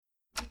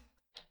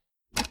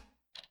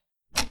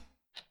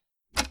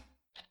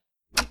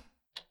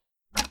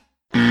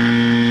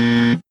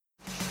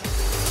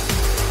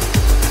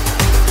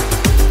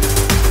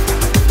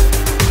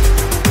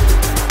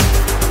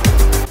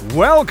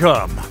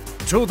Welcome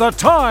to the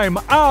Time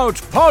Out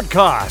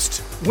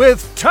Podcast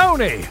with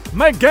Tony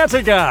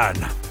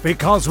McGettigan,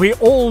 because we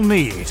all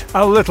need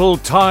a little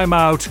time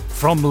out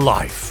from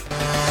life.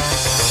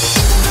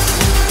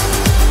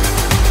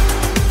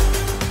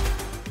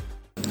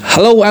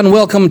 Hello and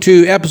welcome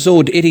to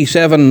episode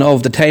 87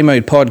 of the Time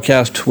Out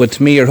Podcast with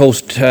me, your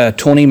host,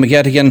 Tony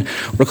McGettigan,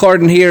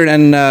 recording here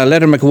in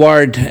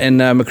Lettermacward in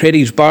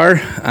McCready's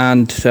Bar,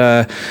 and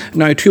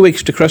now 2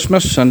 weeks to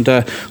Christmas, and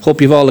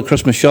hope you've all the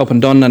Christmas shopping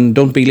done, and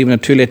don't be leaving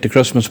it too late to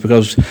Christmas,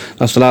 because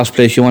that's the last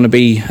place you want to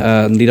be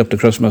and lead up to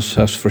Christmas,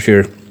 that's for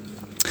sure.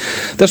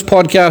 This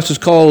podcast is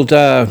called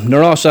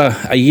Rossa,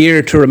 A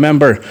Year to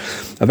Remember,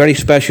 a very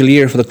special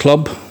year for the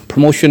club,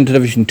 promotion to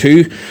Division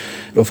 2.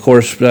 Of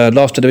course,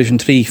 lost to Division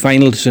 3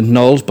 final to St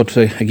Knowles, but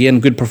again,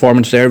 good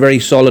performance there. Very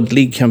solid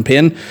league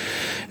campaign.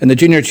 In the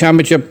Junior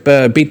Championship,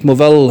 beat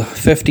Moville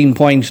 15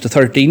 points to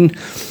 13.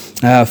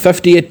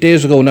 58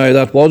 days ago now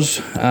that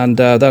was, and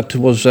that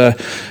was,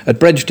 it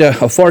bridged a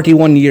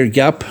 41-year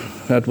gap.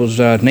 That was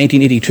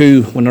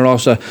 1982 when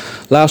Rossa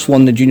last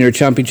won the Junior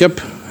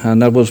Championship,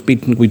 and that was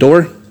beating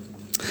Gweedore.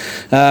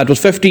 It was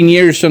 15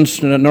 years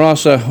since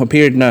Rossa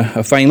appeared in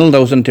a final. That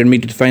was an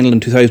intermediate final in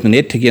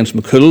 2008 against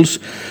McCool's,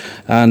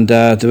 and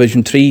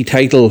Division 3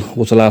 title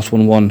was the last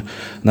one won,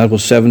 and that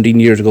was 17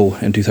 years ago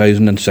in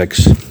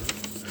 2006.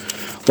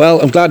 Well,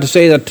 I'm glad to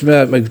say that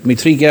my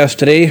three guests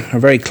today are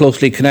very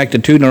closely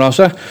connected to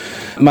Rossa.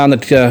 A man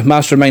that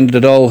masterminded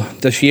it all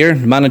this year,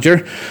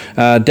 manager,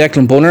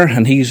 Declan Boner,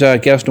 and he's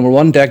guest number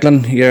one.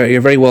 Declan,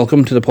 you're very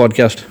welcome to the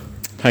podcast.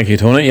 Thank you,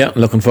 Tony. Yeah,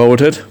 looking forward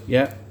to it.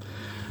 Yeah.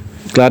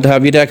 Glad to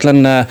have you,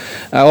 Declan.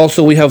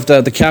 Also, we have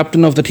the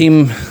captain of the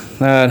team,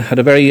 had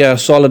a very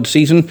solid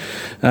season,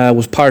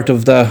 was part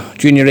of the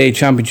Junior A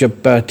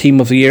Championship Team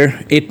of the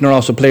Year, 8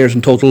 Rossa players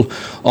in total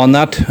on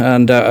that,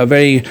 and a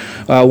very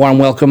warm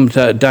welcome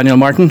to Daniel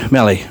Martin.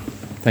 Melly.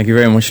 Thank you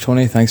very much,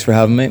 Tony. Thanks for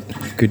having me.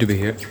 Good to be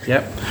here.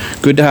 Yeah,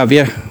 good to have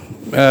you,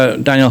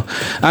 Daniel.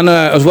 And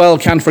as well,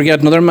 can't forget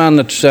another man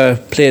that's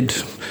played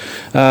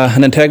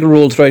an integral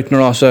role throughout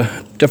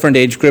Rossa, different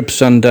age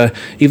groups, and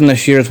even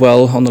this year as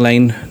well on the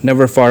line,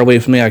 never far away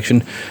from the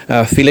action,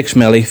 Felix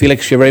Melly.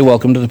 Felix, you're very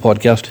welcome to the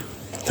podcast.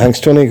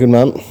 Thanks, Tony. Good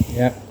man.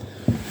 Yeah.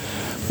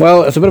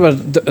 Well, it's a bit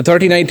of a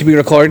dirty night to be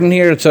recording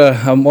here. It's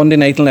a Monday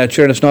night in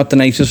Letcher, and it's not the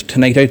nicest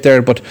night out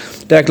there, but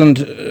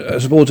Declan, I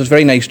suppose it's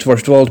very nice,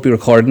 first of all, to be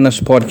recording this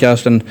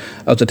podcast, and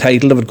as the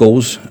title of it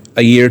goes,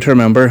 A Year to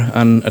Remember,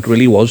 and it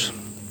really was.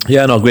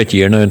 Yeah, no, great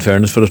year now, in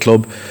fairness, for the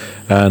club,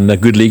 and a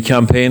good league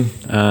campaign,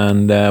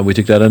 and we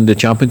took that into the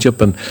championship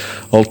and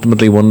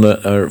ultimately won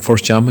our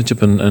first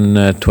championship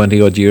in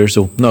 20 odd years.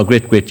 So no,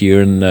 great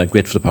year, and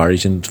great for the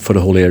parish and for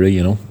the whole area,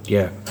 you know.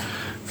 Yeah,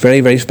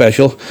 very, very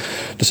special.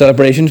 The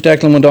celebrations,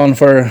 Declan, went on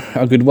for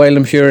a good while,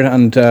 I'm sure,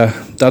 and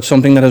that's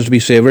something that has to be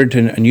savoured,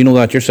 and you know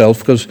that yourself,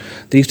 because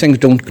these things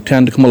don't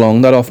tend to come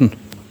along that often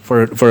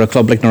for a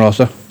club like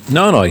Rossa.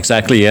 No,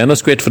 exactly, yeah, and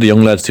it's great for the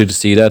young lads too to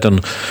see that,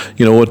 and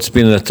you know, it's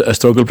been a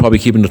struggle probably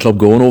keeping the club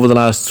going over the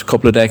last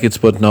couple of decades,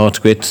 but no, it's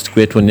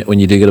great when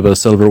you do get a bit of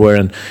silverware,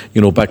 and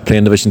you know, back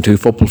playing Division 2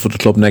 football for the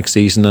club next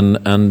season,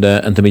 and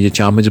intermediate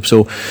championship.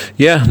 So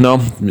yeah,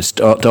 no,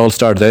 it all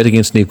started out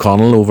against Neve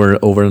Connell over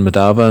in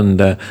Madava, and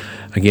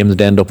a game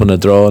that ended up in a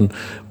draw, and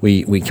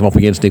we came up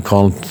against Neve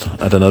Connell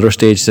at another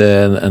stage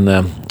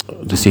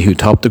to see who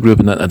topped the group,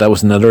 and that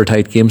was another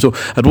tight game. So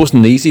it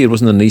wasn't easy. It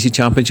wasn't an easy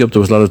championship. There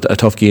was a lot of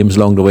tough games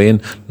along the way,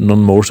 and none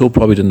more so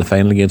probably than the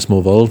final against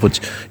Moville, which,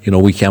 you know,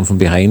 we came from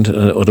behind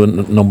a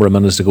number of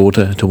minutes to go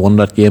to win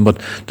that game.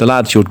 But the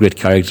lads showed great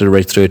character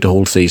right throughout the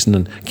whole season,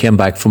 and came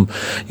back from,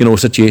 you know,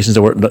 situations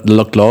that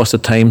looked lost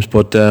at times,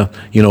 but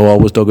you know,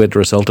 always dug out the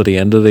result at the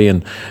end of the day,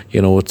 and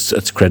you know,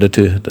 it's credit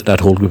to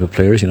that whole group of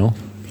players, you know.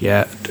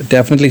 Yeah,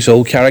 definitely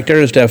so. Character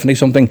is definitely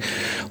something,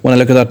 when I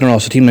look at that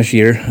Rossa team this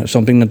year,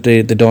 something that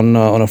they've done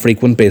on a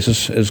frequent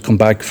basis is come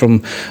back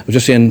from, I was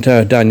just saying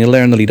to Daniel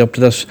there in the lead up to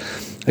this,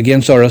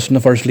 against Oris in the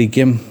first league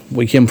game,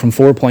 we came from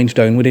 4 points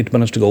down with 8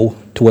 minutes to go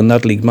to win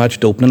that league match,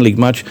 the opening league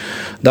match.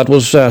 That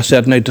was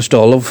setting out the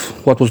stall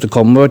of what was to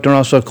come about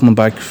Rossa coming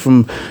back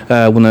from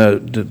when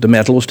the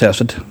metal was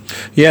tested.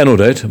 Yeah, no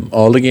doubt.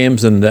 All the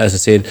games, and as I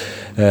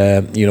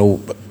said, you know,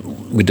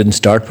 we didn't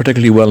start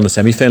particularly well in the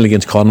semi-final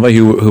against Conway,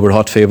 who were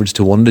hot favourites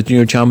to win the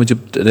Junior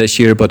Championship this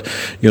year, but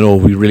you know,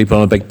 we really put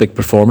on a big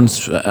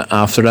performance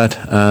after that,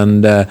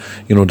 and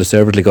you know,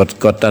 deservedly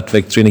got that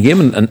victory in the game,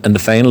 and the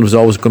final was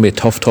always going to be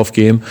a tough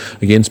game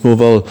against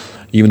Moville,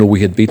 even though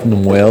we had beaten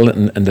them well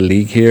in the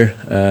league here.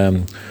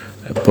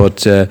 But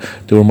they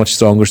were a much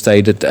stronger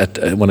side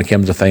at when it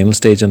came to the final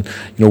stage, and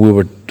you know, we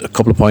were a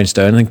couple of points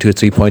down, I think 2 or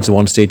 3 points at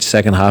one stage,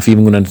 second half,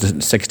 even going into the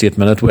 68th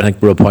minute, I think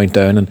we were a point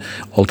down, and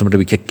ultimately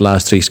we kicked the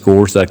last 3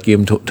 scores that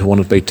game to win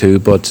it by 2.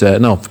 But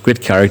no,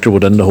 great character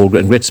within the whole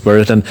group, and great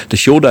spirit, and to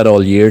show that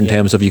all year in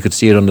terms of, you could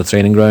see it on the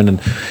training ground,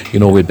 and you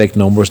know, we had big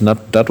numbers, and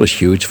that was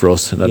huge for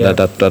us.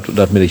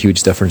 That made a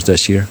huge difference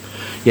this year.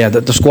 Yeah,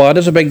 the squad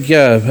is a big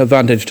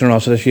advantage to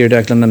Rossa this year,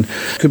 Declan, and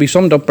could be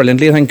summed up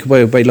brilliantly, I think,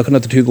 by looking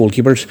at the 2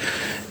 goalkeepers,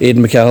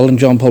 Aidan McCall and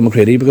John Paul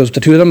McCready, because the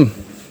 2 of them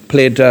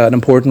played an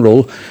important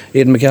role.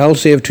 Aidan McCall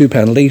saved 2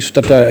 penalties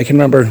that I can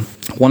remember.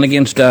 One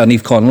against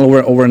Niamh Connell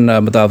over in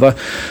Madava,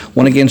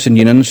 one against the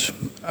Unions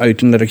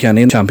out in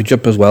Letterkenny in the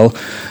Championship as well.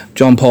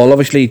 John Paul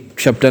obviously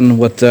chipped in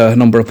with a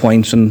number of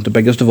points, and the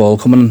biggest of all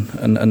coming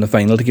in the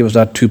final to give us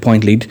that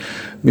 2-point lead.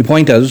 My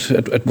point is,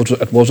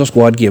 it was a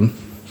squad game.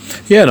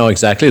 Yeah, no,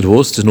 exactly. It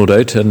was. There's no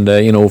doubt, and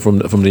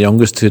from the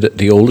youngest to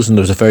the oldest, and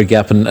there's a fair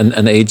gap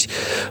in age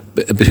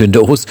between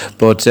those.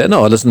 But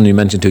no, listen, you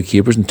mentioned 2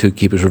 keepers, and 2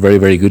 keepers were very,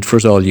 very good for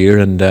us all year,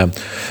 and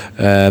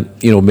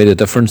made a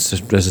difference.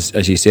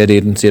 As you said,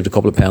 Aidan saved a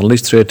couple of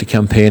penalties throughout the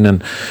campaign,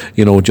 and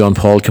John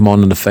Paul came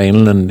on in the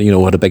final, and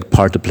had a big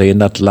part to play in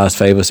that last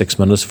 5 or 6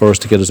 minutes for us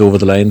to get us over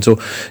the line. So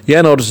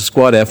yeah, no, it was a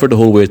squad effort the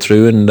whole way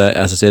through, and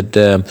as I said,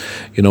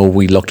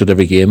 we looked at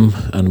every game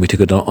and we took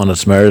it on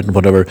its merit, and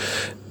whatever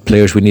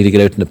players we need to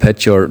get out in the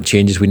pitch or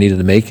changes we needed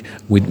to make,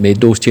 we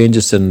made those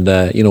changes, and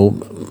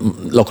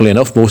luckily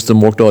enough most of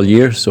them worked all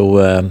year. So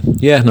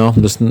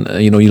listen,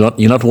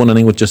 you're not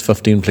winning with just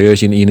 15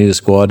 players. You need a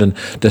squad, and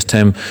this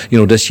time,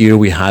 this year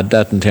we had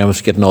that in terms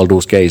of getting all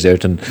those guys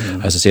out, and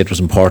as I said, it was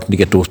important to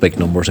get those big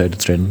numbers out of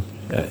training.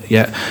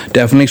 Yeah,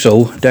 definitely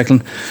so.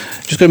 Declan,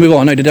 just going to move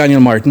on now to Daniel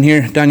Martin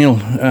here.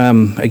 Daniel,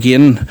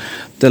 again,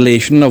 the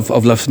elation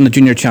of lifting the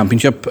junior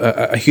championship,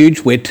 a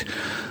huge weight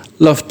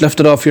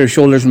lifted off your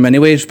shoulders in many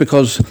ways,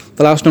 because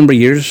the last number of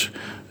years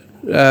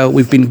we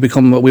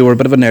were a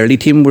bit of an early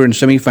team. We were in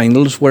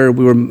semi-finals where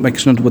we were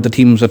mixing it with the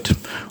teams that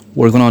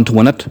were going on to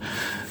win it.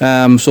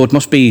 So it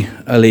must be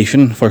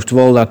elation, first of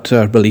all, that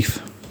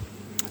relief.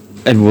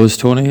 It was,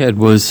 Tony. It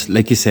was,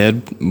 like you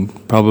said,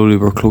 probably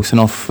we're close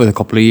enough with a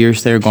couple of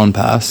years there gone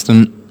past,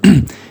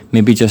 and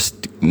maybe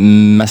just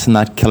missing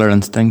that killer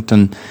instinct,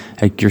 and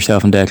like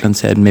yourself and Declan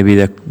said, maybe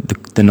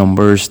the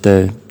numbers,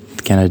 the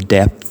kind of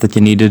depth that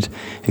you needed,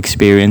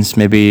 experience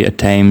maybe at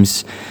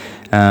times,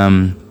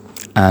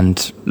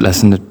 and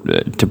listen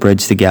to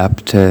bridge the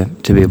gap to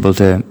be able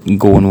to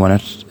go and win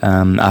it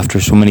after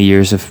so many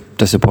years of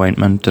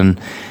disappointment and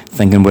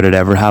thinking would it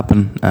ever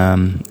happen.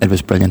 It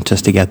was brilliant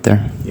just to get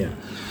there. Yeah,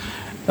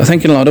 I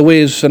think in a lot of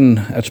ways, and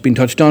it's been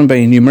touched on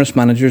by numerous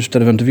managers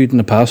that I've interviewed in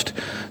the past,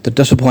 that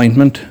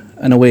disappointment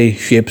in a way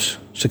shapes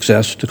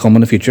success to come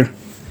in the future.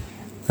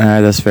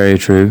 That's very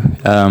true.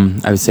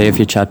 I would say if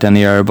you chat to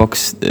any of our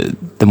books,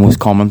 the most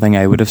common thing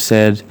I would have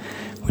said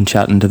when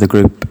chatting to the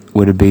group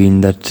would have been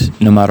that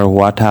no matter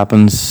what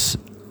happens,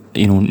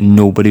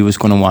 nobody was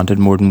going to want it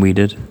more than we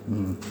did.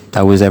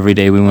 That was every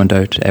day we went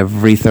out.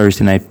 Every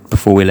Thursday night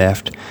before we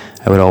left,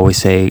 I would always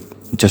say,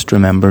 just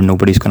remember,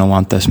 nobody's going to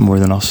want this more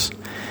than us.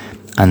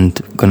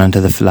 And going into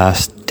the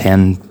last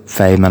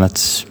 5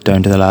 minutes,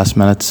 down to the last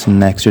minutes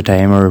in extra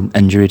time or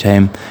injury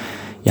time,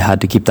 you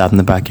had to keep that in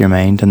the back of your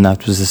mind, and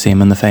that was the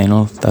same in the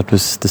final. That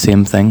was the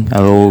same thing,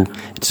 although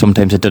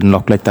sometimes it didn't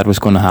look like that was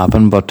going to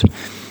happen. But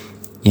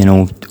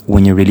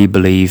when you really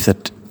believe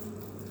that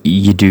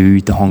you do,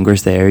 the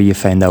hunger's there, you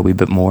find that a wee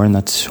bit more, and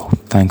that's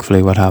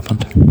thankfully what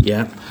happened.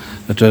 Yeah,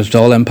 just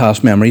all them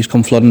past memories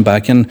come flooding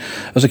back, and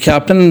as a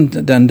captain,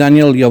 then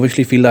Daniel, you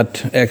obviously feel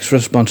that extra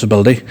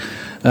responsibility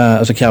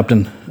as a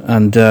captain,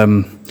 and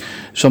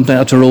something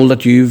that's a role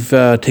that you've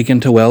taken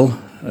to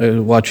well.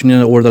 Watching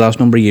you over the last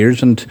number of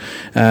years, and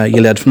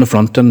you led from the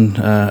front, and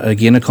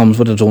again it comes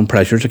with its own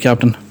pressure as a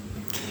captain.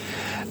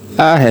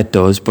 It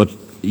does, but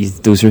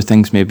those are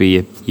things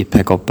maybe you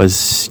pick up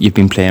as you've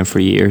been playing for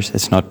years.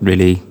 It's not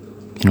really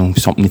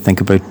something you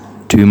think about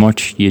too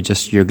much.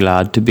 You're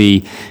glad to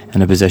be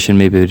in a position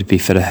maybe to be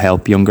fit to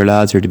help younger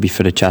lads, or to be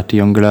fit to chat to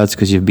younger lads,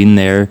 because you've been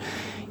there.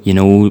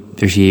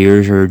 There's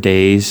years or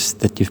days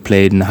that you've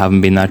played and haven't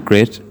been that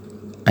great,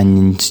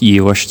 and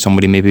you wish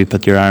somebody maybe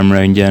put your arm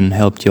around you and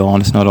helped you on.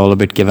 It's not all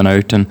about giving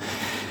out, and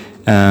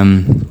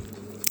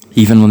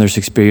even when there's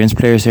experienced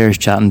players there,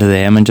 chatting to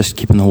them and just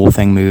keeping the whole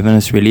thing moving.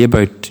 It's really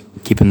about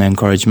keeping the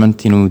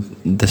encouragement.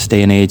 This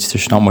day and age,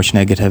 there's not much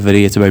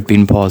negativity. It's about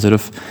being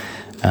positive,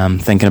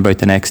 thinking about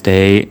the next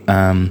day,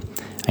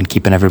 and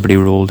keeping everybody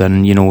rolled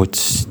in.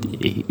 It's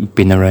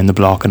been around the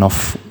block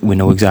enough. We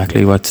know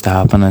exactly what's to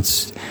happen.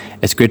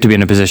 It's great to be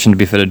in a position to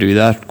be fit to do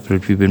that. But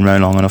if you've been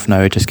around long enough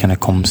now, it just kind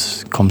of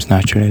comes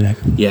naturally.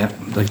 Yeah,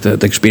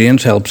 the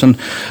experience helps. And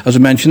as I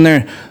mentioned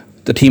there,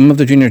 the team of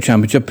the junior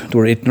championship, there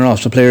were 8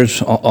 Rossa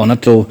players on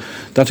it, so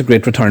that's a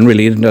great return,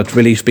 really. That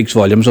really speaks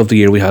volumes of the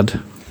year we had.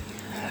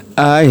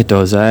 It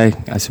does. I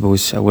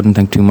suppose I wouldn't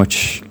think too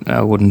much.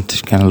 I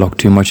wouldn't kind of look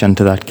too much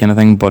into that kind of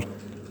thing. But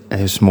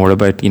it's more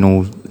about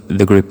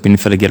the group being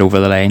fit to get over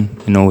the line.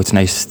 It's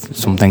nice.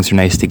 Some things are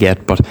nice to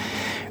get, but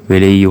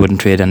really you wouldn't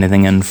trade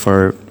anything in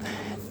for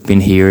being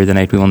here the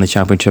night we won the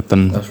championship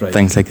and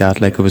things like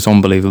that. Like, it was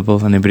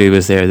unbelievable. Anybody who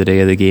was there the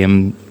day of the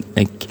game,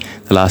 like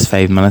the last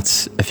 5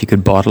 minutes, if you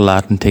could bottle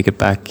that and take it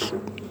back,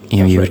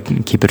 you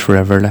would keep it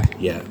forever. Like.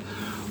 Yeah.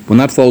 When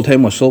that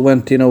full-time whistle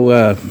went,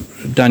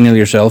 Daniel,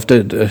 yourself,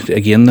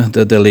 again,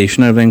 the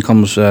elation, everything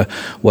comes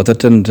with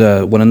it, and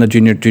winning the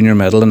junior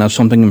medal, and that's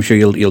something I'm sure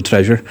you'll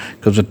treasure,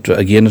 because it,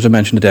 again, as I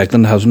mentioned to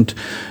Declan, hasn't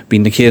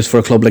been the case for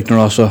a club like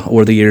Rossa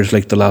over the years.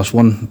 Like the last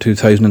one,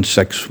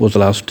 2006, was the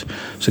last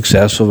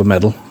success of a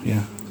medal.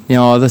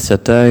 Yeah, that's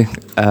it.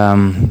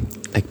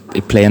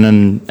 Like playing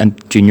in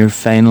junior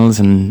finals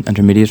and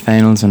intermediate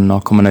finals and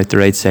not coming out the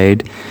right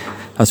side,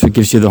 that's what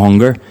gives you the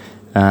hunger.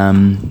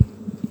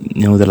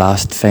 The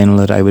last final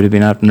that I would have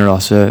been at in the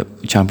Rossa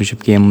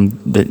championship game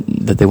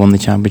that they won the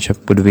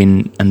championship would have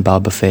been in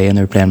Balbafay, and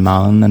they were playing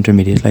Malin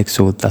intermediate, like,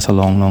 so that's a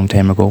long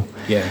time ago.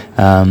 Yeah.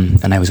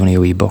 And I was only a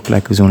wee buck,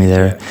 like, I was only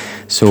there.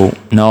 So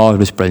no, it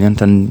was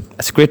brilliant, and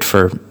it's great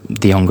for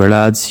the younger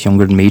lads,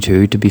 younger than me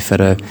too, to be fit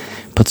to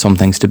put some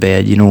things to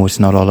bed. It's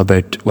not all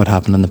about what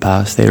happened in the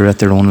past. They're at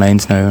their own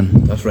lines now,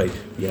 and that's right.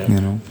 Yeah,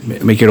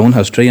 make your own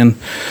history. And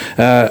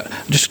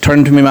just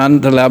turn to me,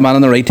 man, the man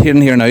on the right here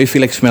now,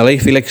 Felix Millie.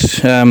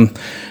 Felix,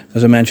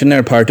 as I mentioned,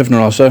 they're part of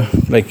Rossa.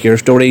 Like, your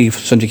story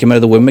since you came out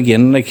of the womb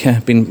again, like,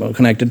 been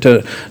connected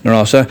to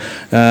Rossa,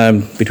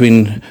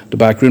 between the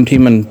backroom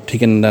team and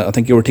taking. I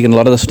think you were taking a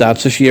lot of the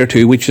stats this year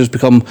too, which has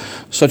become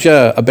such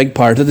a big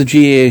part of the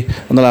GA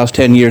in the last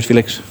 10 years,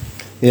 Felix.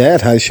 Yeah,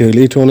 it has,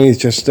 surely, Tony. It's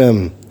just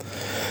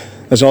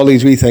there's all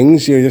these wee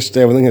things.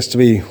 Everything has to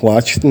be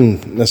watched,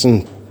 and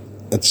listen.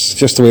 It's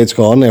just the way it's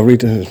gone. Every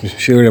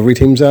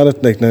team's at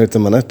it, like, now at the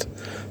minute.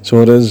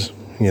 So it is,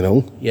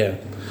 Yeah.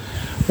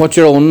 What's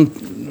your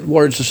own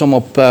words to sum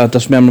up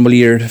this memorable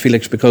year,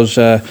 Felix? Because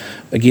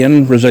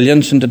again,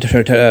 resilience and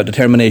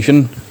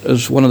determination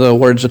is one of the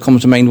words that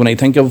comes to mind when I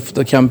think of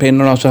the campaign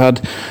Rossa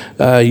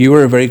had. You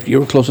were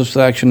closest to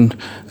the action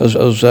as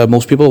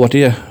most people. How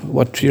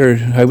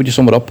would you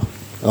sum it up?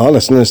 Oh,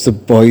 listen, as the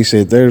boys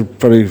said, they're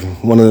probably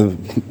one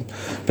of the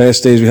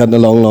best days we had in a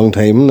long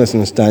time. Listen,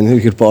 it's Daniel,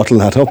 you could bottle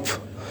that up.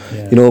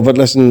 Yeah. But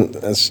listen,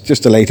 it's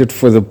just delighted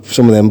for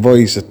some of them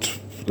boys that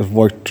have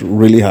worked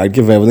really hard,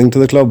 give everything to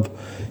the club,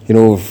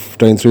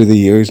 down through the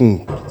years,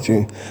 and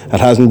it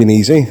hasn't been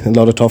easy. A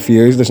lot of tough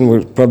years. Listen,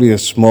 we're probably a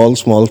small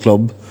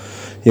club,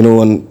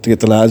 and to get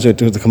the lads out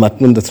there, the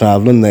commitment, the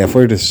travelling, the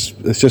effort, it's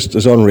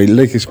unreal.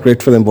 Like, it's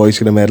great for them boys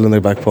to get a medal in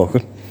their back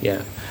pocket.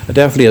 Yeah. It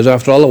definitely is.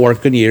 After all the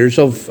work and years,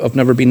 I've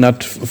never been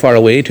that far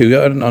away too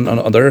on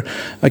other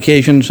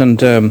occasions,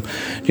 and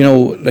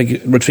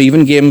like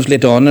retrieving games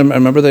late on. I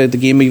remember the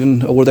game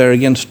even over there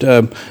against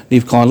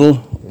Neve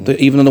Connell,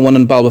 even the one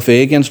in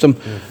Balbafay against him.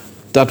 Yeah.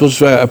 That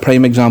was a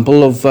prime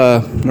example of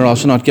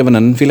Rossa not giving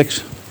in,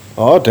 Felix.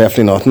 Oh,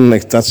 definitely not. And,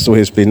 like, that's the way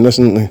it's been.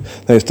 Listen,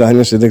 as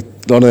Daniel said, like,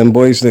 a lot of them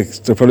boys, like,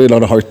 there's probably a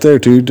lot of heart there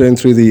too down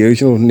through the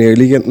years.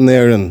 Nearly getting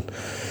there, and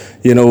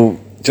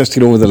just to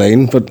get over the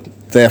line, but.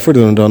 The effort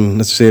that I've done,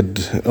 as I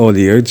said, all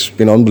year, it's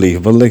been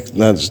unbelievable. Like,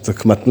 that's the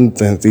commitment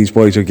that these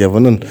boys are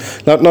given, and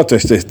not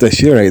just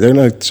this year either.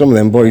 Like, some of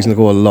them boys will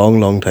go a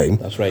long time.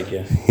 That's right,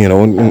 yeah.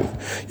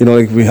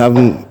 Like, we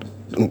hadn't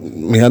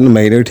a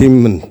minor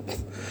team in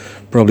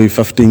probably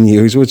 15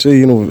 years. I would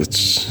say,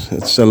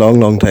 it's a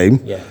long time.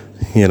 Yeah.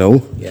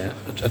 Yeah.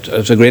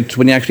 It's a great,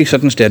 when you actually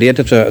sit and study it,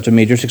 it's a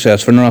major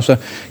success for Rossa,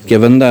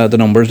 given the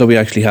numbers that we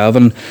actually have.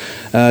 And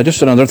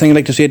just another thing I'd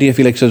like to say to you,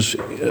 Felix, is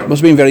it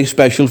must have been very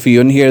special for you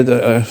in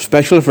here,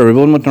 special for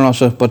everyone with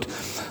Rossa, but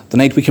the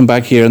night we came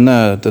back here and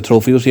the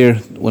trophy was here,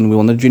 when we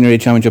won the Junior A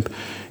Championship,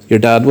 your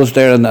dad was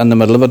there in the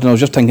middle of it, and I was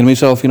just thinking to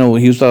myself, he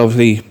was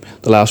obviously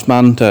the last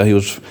man, he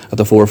was at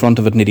the forefront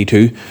of it in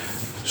 82,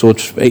 so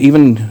it's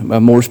even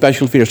more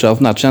special for yourself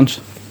in that sense.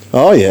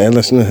 Oh yeah,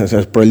 listen,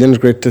 it's brilliant.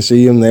 It's great to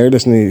see him there.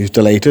 Listen, he was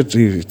delighted.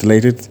 He was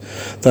delighted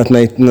that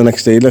night and the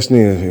next day. Listen,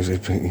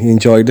 he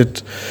enjoyed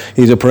it.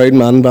 He's a proud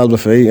man,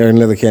 Balbafay, Aaron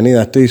Letherkenny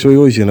that day. So he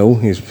was, he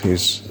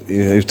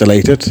was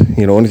delighted.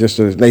 And it's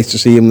just nice to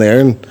see him there,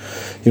 and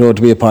to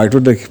be a part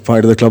of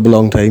the club a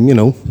long time.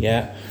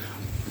 Yeah.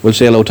 We'll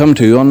say hello to him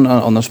too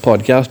on this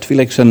podcast,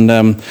 Felix.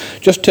 And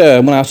just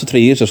when I ask the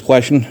three this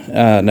question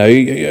now,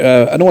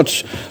 I know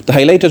it's the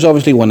highlight is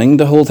obviously winning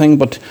the whole thing,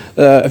 but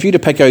if you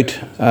had to pick out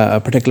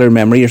a particular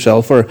memory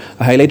yourself, or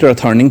a highlight or a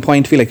turning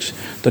point, Felix,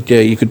 that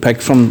you could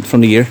pick from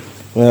the year.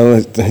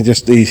 Well,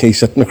 he's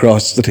sitting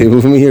across the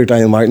table from me here,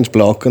 Daniel Martin's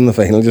block in the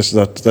final. Just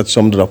that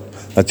summed it up.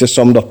 That just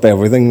summed up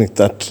everything. Like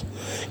that,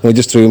 he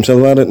just threw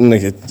himself at it, and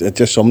it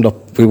just summed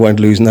up. We weren't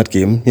losing that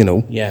game,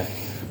 Yeah.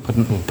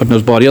 Putting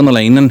his body on the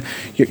line. And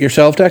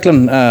yourself,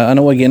 Declan, I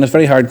know again it's a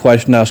very hard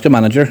question to ask a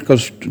manager,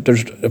 because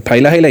there's a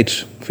pile of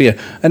highlights for you.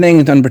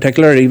 Anything in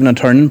particular, even a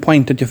turning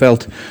point that you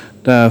felt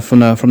from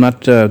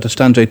that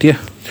stands out to you?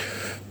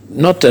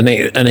 Not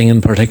anything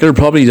in particular.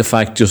 Probably the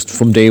fact, just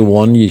from day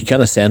one, you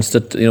kind of sensed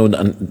it,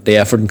 and the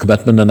effort and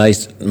commitment. And I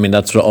mean,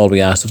 that's all we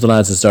asked of the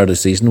lads at the start of the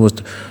season was,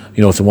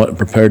 if they weren't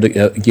prepared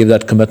to give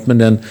that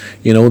commitment. And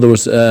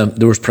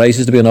there was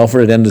prizes to be on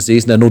offer at the end of the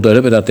season. And no doubt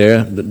about that. There,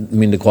 I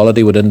mean, the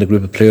quality within the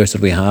group of players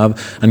that we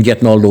have, and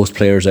getting all those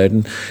players out.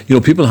 And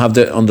people have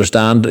to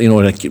understand.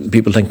 Like,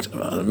 people think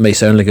it may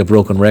sound like a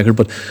broken record,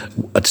 but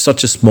it's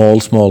such a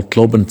small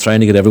club, and trying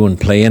to get everyone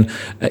playing.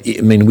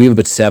 I mean, we have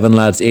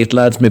about 8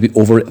 lads, maybe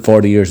over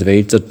 40 years of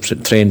age,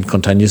 that trained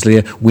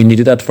continuously. We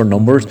needed that for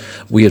numbers.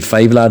 We had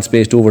 5 lads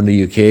based over in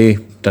the UK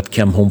that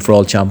came home for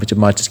all championship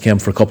matches, came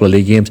for a couple of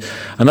league games,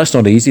 and that's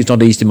not easy. It's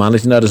not easy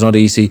managing that. It's not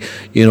easy,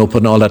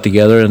 putting all that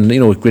together. And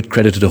great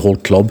credit to the whole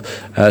club.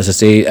 As I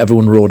say,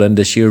 everyone rode in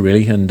this year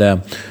really, and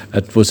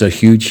it was a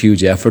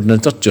huge effort. And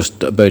it's not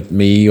just about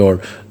me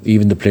or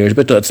even the players,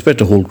 but it's about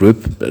the whole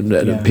group.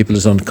 People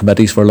that's on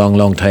committees for a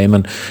long time,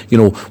 and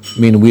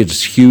we had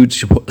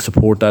huge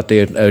support that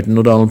day out in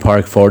O'Donnell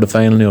Park for the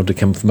final. They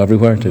came from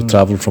everywhere. They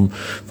travelled from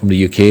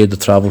the UK, they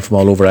travelled from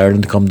all over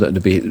Ireland to come to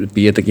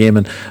be at the game,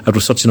 and it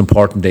was such an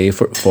important day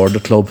for the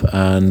club.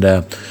 And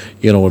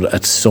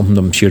it's something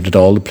I'm sure that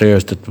all the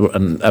players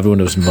and everyone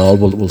who was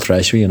involved will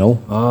treasure.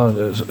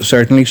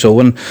 Certainly so.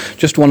 And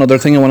just one other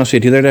thing I want to say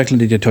to you there, Declan,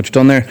 that you touched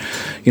on there.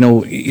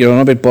 You're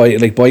on about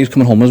boys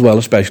coming home as well,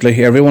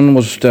 especially. Everyone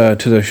was to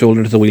the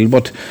shoulder to the wheel,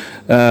 but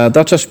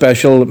that's a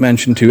special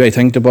mention too. I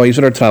think the boys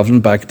that are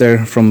travelling back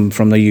there from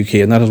the UK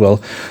and that as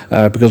well,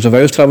 because if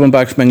I was travelling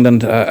back from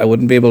England, I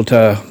wouldn't be able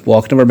to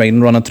walk to Mermaid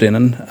and run a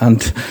training,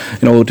 and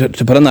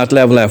to put in that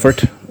level of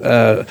effort.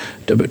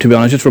 To be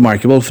honest, it's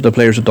remarkable for the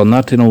players that done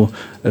that.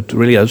 It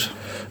really is.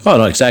 Oh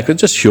no, exactly. It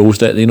just shows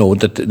that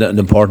that the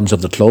importance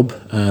of the club,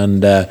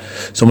 and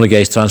some of the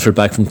guys transferred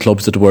back from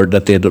clubs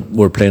that they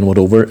were playing with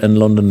over in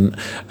London.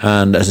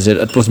 And as I said,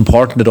 it was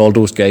important that all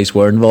those guys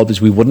were involved,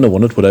 because we wouldn't have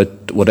won it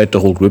without the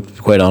whole group, to be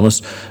quite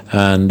honest.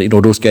 And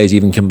those guys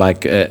even came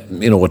back,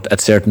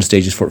 at certain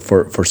stages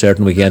for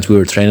certain weekends we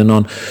were training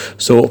on.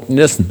 So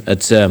listen,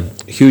 it's a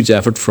huge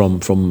effort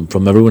from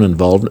everyone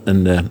involved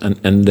in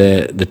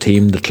the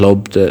team, the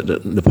club,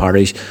 the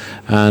parish,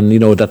 and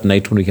that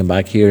night when we came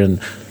back here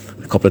and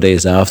couple of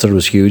days after, it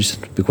was huge,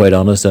 to be quite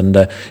honest, and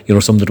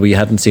something that we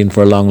hadn't seen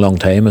for a long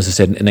time. As I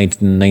said, in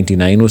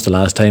 1999 was the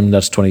last time.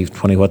 That's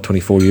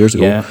 24 years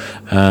ago.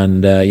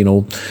 And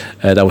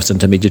that was the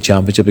intermediate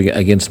championship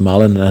against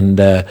Malin, and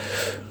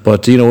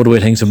but the way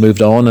things have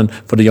moved on, and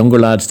for the younger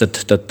lads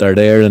that are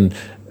there, and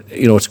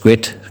it's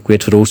great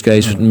for those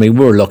guys. I mean,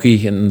 we were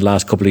lucky in the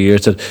last couple of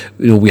years that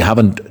we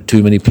haven't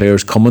too many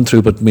players coming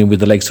through, but I mean, with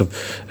the likes of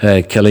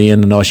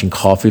Killian and Oisin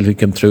Caulfield who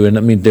came through, and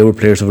I mean, they were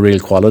players of real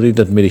quality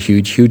that made a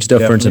huge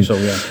difference.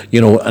 Definitely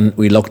and and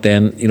we looked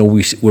then,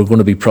 we're going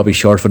to be probably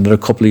short for another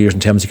couple of years in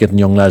terms of getting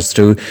young lads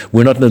through.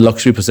 We're not in a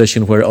luxury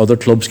position where other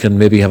clubs can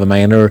maybe have a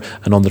minor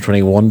and under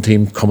 21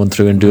 team coming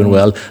through and doing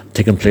well,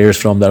 taking players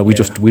from that. We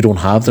don't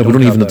have that. We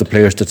don't even have the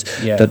players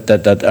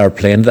that are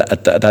playing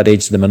at that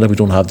age at the minute. We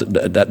don't have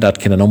that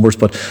kind of numbers,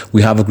 but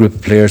we have a group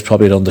of players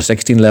probably at under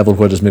 16 level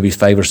where there's maybe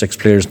 5 or 6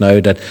 players now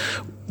that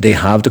they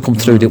have to come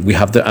through.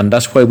 And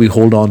that's why we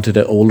hold on to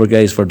the older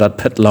guys for that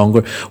bit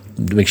longer,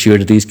 to make sure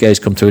that these guys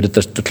come through, that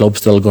the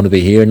club's still going to be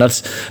here, and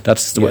that's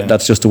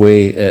just the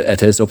way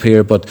it is up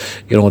here. But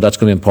that's going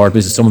to be important,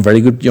 because there's some very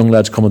good young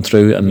lads coming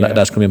through, and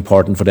that's going to be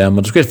important for them.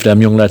 And it's great for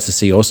them young lads to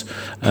see us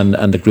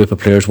and the group of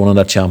players winning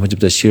that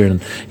championship this year,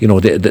 and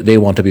they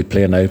want to be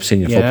playing now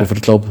senior football for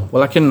the club.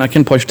 Well, I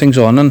can push things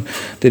on, and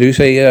they do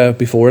say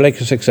before, like,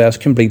 success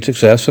can breed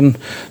success, and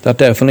that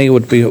definitely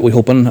would be what we're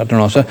hoping at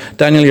Rossa.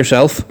 Daniel,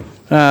 yourself,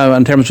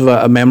 in terms of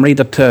a memory,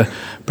 that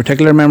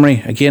particular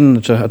memory, again,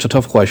 it's a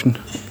tough question.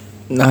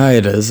 No,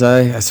 it is.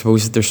 I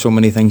suppose there's so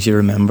many things you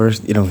remember.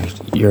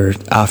 You're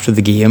after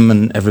the game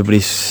and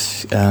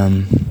everybody's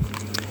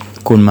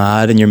going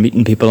mad, and you're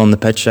meeting people on the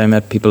pitch. I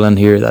met people in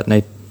here that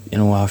night,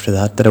 after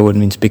that I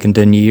wouldn't been speaking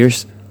to in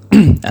years,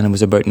 and it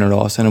was about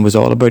Rossa, and it was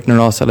all about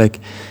Rossa,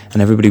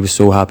 and everybody was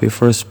so happy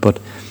for us. But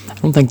I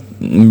don't think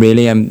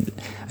really.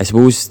 I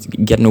suppose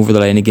getting over the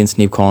line against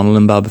Neve Connell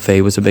and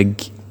Balbafay was a big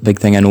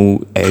thing. I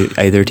know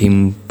either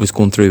team was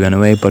going through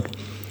anyway, but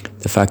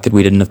the fact that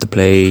we didn't have to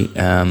play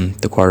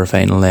the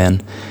quarter-final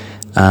then,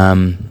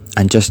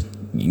 and just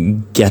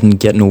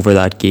getting over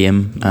that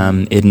game,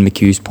 Aidan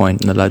McHugh's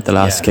point in the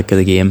last kick of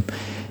the game,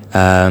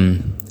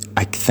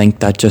 I think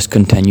that just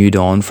continued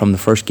on from the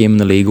first game in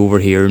the league over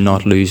here,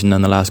 not losing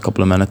in the last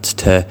couple of minutes,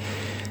 to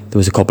there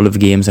was a couple of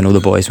games. I know the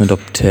boys went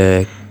up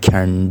to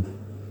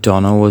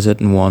Cairndonagh, was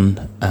it, and won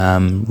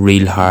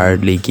real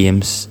hard league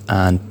games,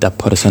 and that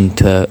put us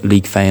into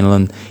league final.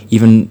 And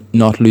even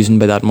not losing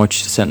by that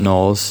much to St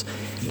Noel's,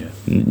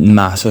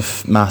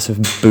 massive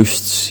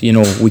boosts.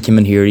 We came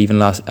in here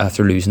even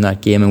after losing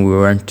that game, and we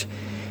weren't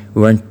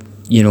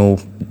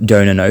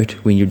down and out.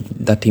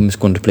 That team was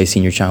going to play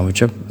senior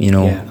championship,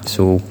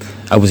 so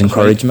I was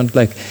encouragement,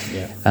 but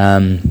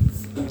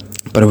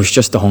it was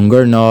just the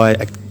hunger. No,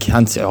 I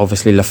can't say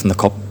obviously lifting the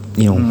cup,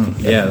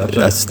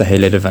 that's the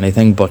highlight of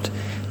anything, but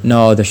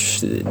no,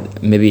 there's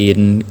maybe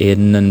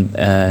Aidan and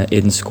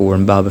Aidan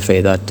scoring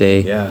Balbafay that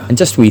day, and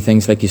just wee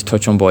things like you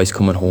touch on boys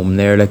coming home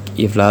there, like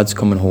you've lads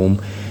coming home,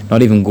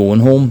 not even going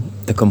home,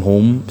 they come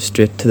home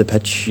straight to the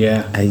pitch.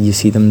 You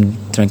see them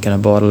drinking a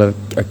bottle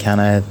or can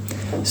of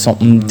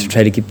something to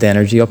try to keep the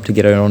energy up to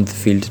get out onto the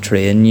field to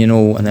train,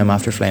 and then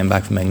after flying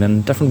back from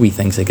England, different wee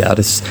things like that.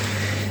 It's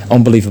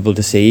unbelievable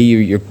to see.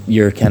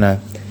 You're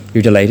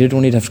delighted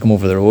when you'd have to come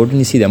over the road and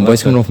you see them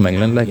boys coming home from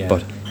England,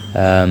 but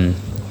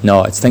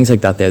no, it's things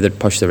like that there that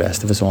push the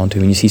rest of us on to.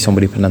 When you see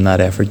somebody putting in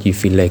that effort, you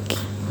feel like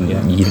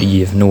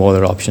you have no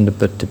other option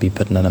to be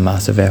putting in a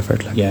massive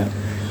effort.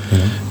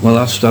 Well,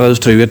 that is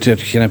true. It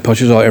kind of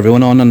pushes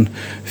everyone on, and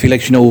I feel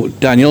like,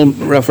 Daniel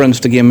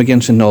referenced the game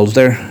against St Noel's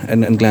there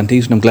in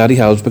Glenties, and I'm glad he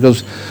has,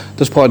 because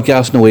this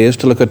podcast in a way is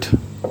to look at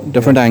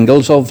different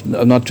angles of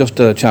not just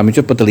the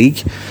championship but the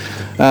league.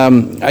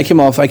 I came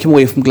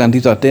away from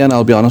Glenties that day, and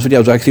I'll be honest with you,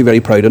 I was actually very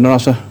proud of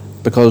Rossa,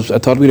 because I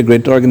thought we had a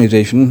great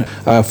organisation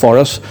for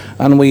us,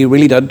 and we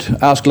really did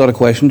ask a lot of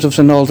questions of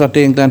St Noel's that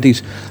day in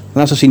Glenties. And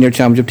that's a senior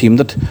championship team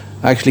that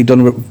actually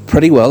done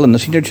pretty well in the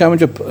senior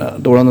championship.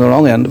 They were on the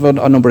wrong end of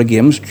a number of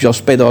games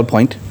just by the odd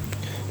point.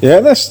 Yeah,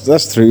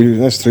 that's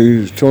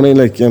true, Tony.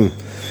 Like,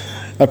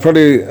 I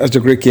probably, it's a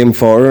great game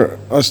for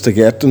us to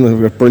get,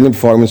 and a brilliant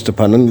performance to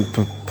put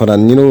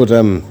in. You know,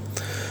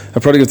 I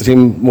probably give the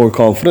team more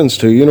confidence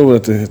too. You know,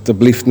 that the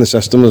belief in the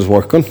system is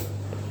working.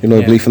 You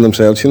know, belief in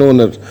themselves, you know, and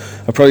that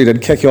I probably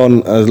did kick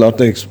on a lot,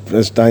 like,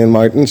 as Daniel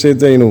Martin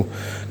said there, you know,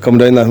 coming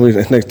down that way,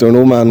 like, there were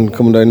no man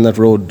coming down that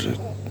road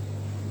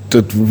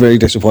that very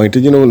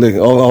disappointed, you know, like,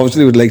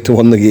 obviously would like to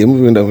win the game,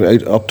 we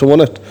went up to win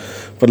it,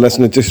 but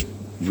listen, it just,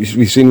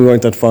 we seen we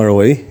weren't that far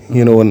away,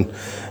 you know, and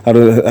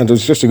it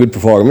was just a good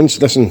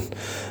performance. Listen,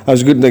 I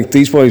was good, like,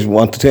 these boys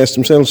want to test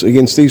themselves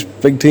against these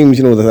big teams,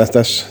 you know,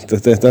 that's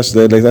what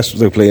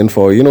they're playing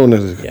for, you know,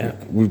 and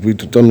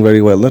we've done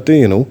very well that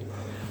day, you know.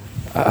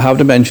 I have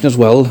to mention as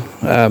well,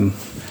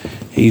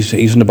 he's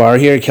in the bar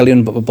here,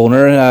 Killian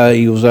Boner.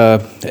 He was. I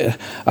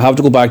have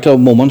to go back to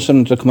moments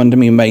and to come into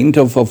my mind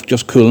of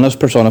just coolness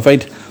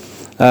personified.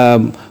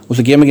 It was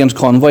a game against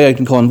Convoy out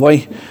in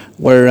Convoy,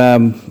 where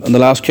in the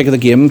last kick of the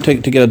game to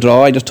get a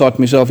draw, I just thought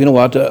to myself, you know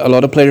what, a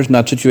lot of players in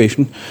that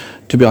situation,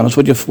 to be honest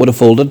with you, would have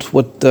folded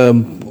with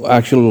the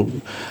actual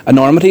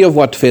enormity of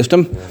what faced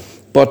them.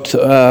 But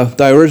the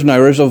hours and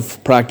hours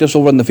of practice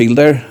over in the field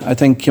there, I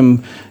think,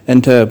 came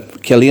into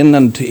Killian,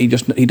 and he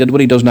did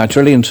what he does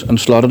naturally and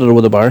slotted it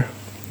over the bar.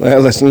 Well,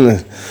 listen,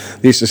 I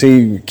used to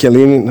see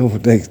Killian,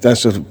 like,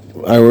 that's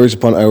hours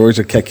upon hours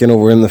of kicking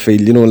over in the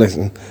field, you know.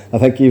 Listen, I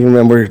think you even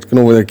remember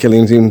going over there,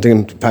 Killian's even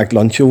taking packed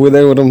lunch over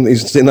there with him.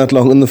 He's staying that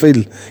long in the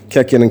field,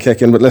 kicking and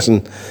kicking. But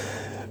listen,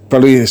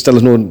 probably still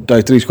has no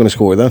doubt that he's going to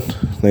score that.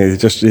 He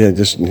just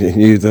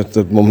knew that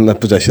the moment in that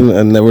position,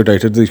 and never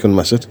doubted that he's going to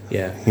miss it.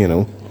 Yeah, you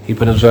know. He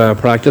put his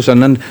practice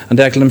in, and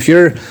Declan, I'm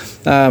sure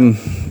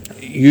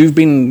you've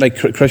been, like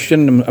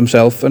Christian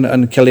himself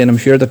and Killian, I'm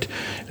sure that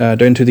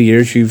down through the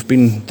years you've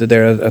been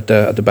there at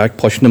the back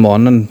pushing them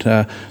on,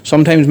 and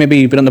sometimes maybe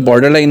you've been on the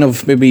borderline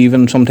of maybe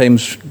even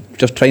sometimes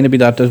just trying to be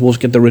that, I suppose,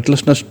 get the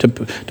ruthlessness to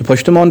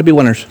push them on to be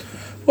winners.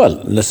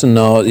 Well, listen,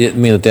 no, I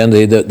mean, at the end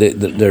of the day,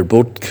 they're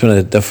both kind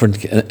of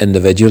different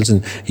individuals,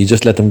 and you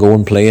just let them go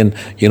and play, and,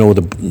 you know,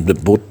 they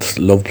both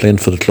love playing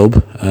for the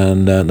club,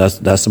 and that's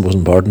the most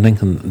important thing,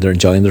 and they're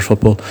enjoying their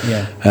football.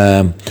 Yeah.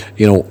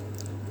 You know,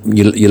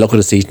 you look at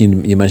the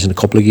season, you mentioned a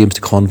couple of games,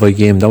 the Convoy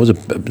game, that was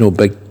a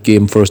big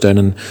game for us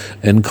down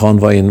in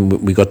Convoy,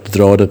 and we got the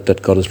draw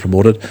that got us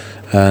promoted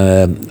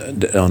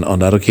on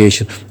that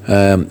occasion.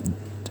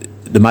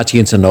 The match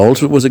against St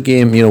Noel's was a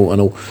game, you know, I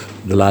know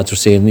the lads were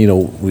saying, you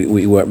know,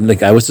 we were,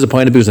 like, I was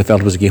disappointed because I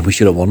felt it was a game we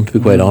should have won, to be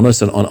quite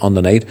honest, on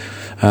the night.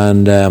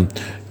 And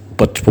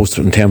but supposed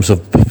to, in terms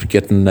of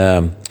getting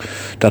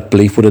that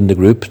belief within the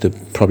group, they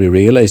probably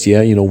realised,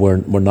 you know, we're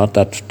not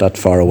that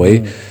far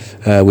away.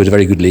 We had a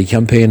very good league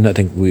campaign. I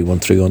think we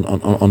went through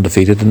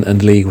undefeated in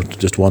the league with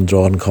just one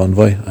draw in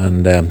Convoy,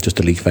 and just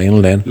the league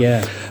final then.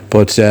 Yeah.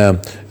 But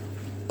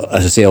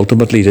as I say,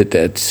 ultimately,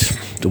 it's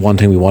the one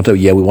thing we wanted.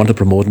 Yeah, we wanted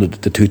promoting.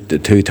 The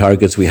two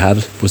targets we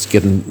had was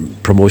getting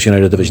promotion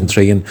out of Division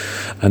 3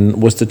 and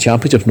was the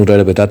championship, no doubt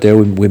about that. There,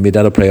 we made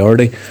that a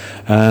priority,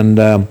 and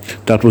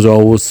that was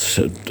always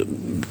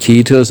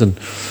key to us. And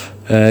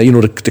you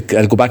know,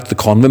 I'll go back to the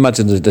Convoy match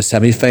in the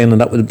semi-final,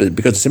 and that was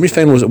because the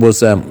semi-final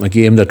was a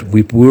game that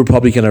we were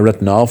probably kind of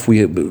written off.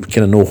 We kind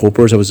of no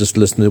hopers. I was just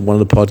listening to one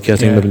of the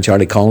podcasts with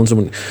Charlie Collins,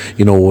 and,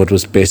 you know, it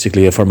was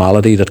basically a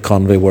formality that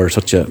Convoy were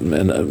such a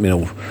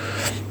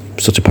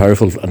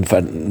powerful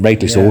and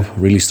rightly so,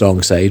 really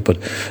strong side. But,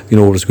 you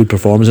know, it was a good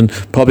performance, and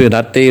probably on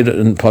that day,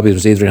 and probably it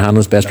was Adrian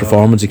Hanlon's best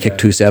performance. He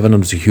kicked 2-7, and it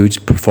was a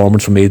huge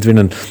performance from Adrian,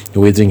 and,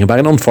 you know, Adrian came back,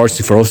 and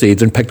unfortunately for us,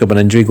 Adrian picked up an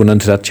injury going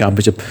into that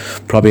championship,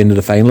 probably into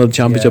the final of the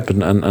championship,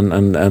 and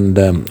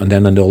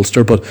then in the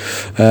Ulster. But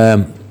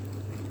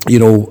you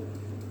know,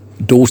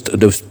 those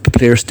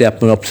players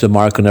stepping up to the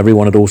mark on every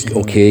one of those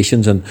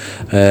occasions, and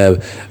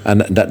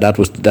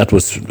that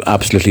was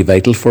absolutely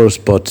vital for us.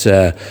 But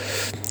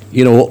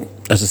you know,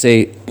 as I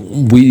say,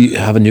 we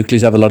have a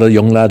nucleus. I have a lot of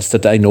young lads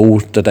that I know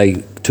that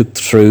I took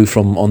through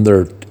from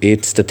under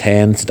 8s to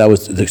 10s. That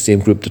was the same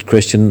group that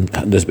Christian,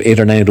 there's 8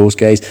 or 9 of those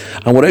guys,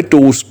 and without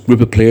those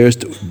group of players,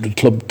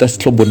 this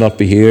club would not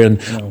be here. And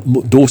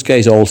those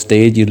guys all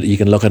stayed. You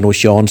can look, I know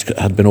Sean's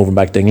had been over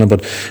back to England,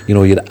 but, you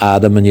know, you had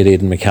Adam and you had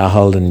Aidan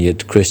McCahill and you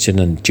had Christian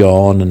and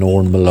John and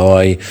Owen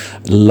Malloy,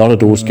 a lot of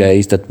those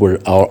guys that are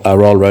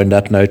all around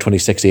that now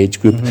 26 age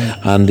group.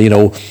 And, you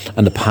know,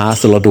 in the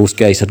past, a lot of those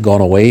guys had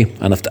gone away,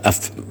 and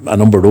if a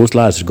number of those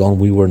lads had gone,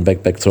 we were in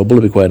big trouble,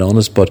 to be quite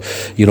honest. But,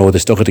 you know, they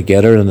stuck it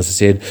together, and as I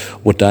said,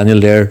 with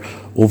Daniel there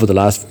over the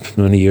last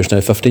many years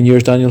now, 15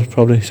 years, Daniel,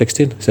 probably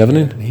 16,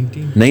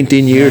 17,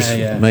 19 years.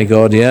 My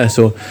God,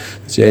 so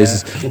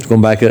Jesus, it's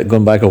going back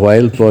a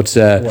while, but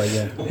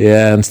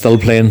and still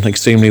playing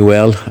extremely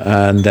well.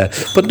 And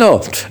but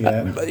no,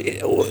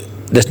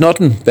 there's no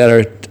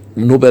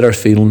better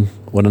feeling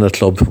winning a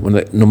club,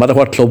 no matter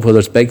what club, whether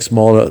it's big,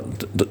 small,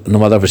 no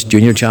matter if it's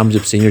junior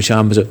championship, senior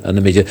championship, and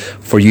the major,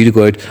 for you to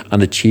go out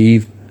and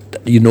achieve,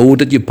 you know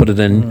that you put it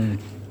in.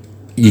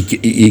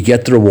 You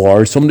get the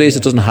reward. Some days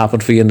it doesn't happen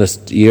for you in the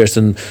years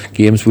and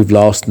games we've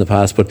lost in the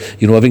past, but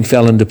everything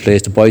fell into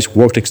place. The boys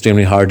worked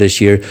extremely hard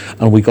this year,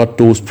 and we got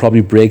those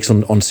probably breaks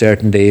on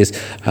certain days,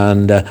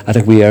 and I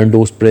think we earned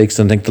those breaks,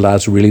 and I think the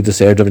lads really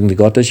deserved everything they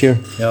got this year.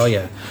 Oh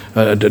yeah,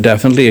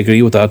 definitely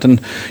agree with that. And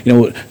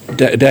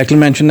Declan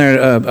mentioned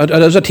there, it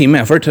is a team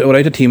effort.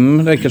 Without a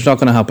team, it's not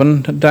going to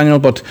happen, Daniel.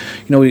 But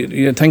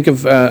you think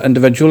of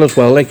individual as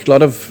well. Like a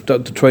lot of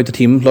throughout the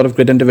team, a lot of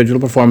great individual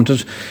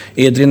performances.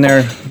 Adrian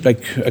there,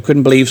 I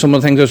couldn't believe some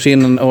of the things I've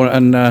seen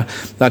in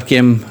that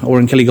game over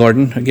in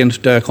Killygarden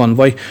against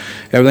Convoy.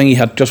 Everything he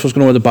had just was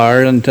going over the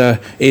bar. And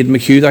Aid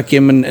McHugh, that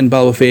game in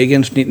Balwafay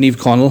against Niamh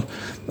Connell,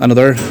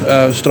 another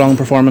strong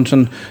performance.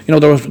 And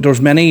there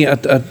was many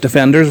at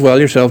defenders as well.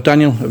 Yourself,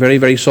 Daniel, a very,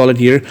 very solid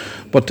year.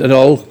 But it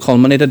all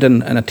culminated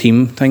in a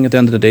team thing at the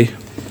end of the day.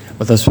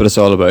 Well, that's what it's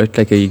all about.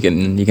 Like you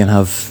can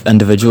have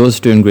individuals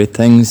doing great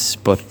things,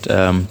 but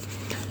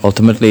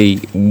ultimately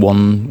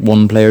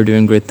one player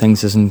doing great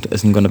things isn't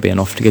going to be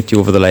enough to get you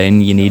over the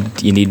line. You need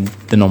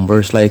the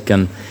numbers, but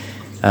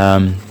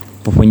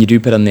when you do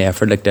put in the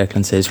effort, like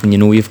Declan says, when you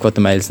know you've got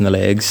the miles in the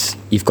legs,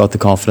 you've got the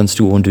confidence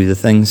to go and do the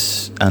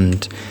things,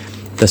 and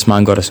this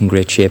man got us in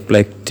great shape,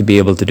 to be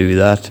able to do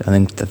that. I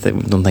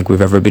don't think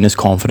we've ever been as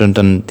confident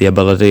in the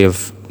ability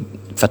of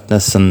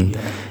fitness, and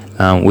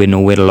we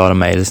know we had a lot of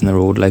miles in the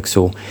road,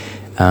 so.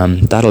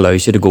 That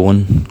allows you to go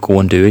and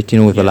do it.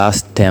 The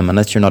last 10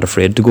 minutes, you're not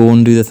afraid to go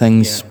and do the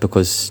things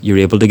because you're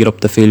able to get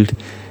up the field.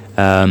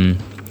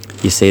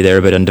 You say there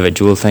about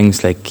individual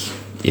things,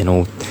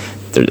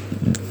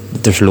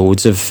 there's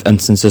loads of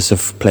instances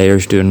of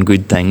players doing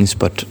good things,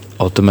 but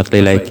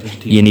ultimately,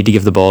 you need to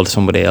give the ball to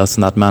somebody else,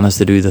 and that man has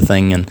to do the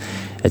thing, and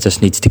it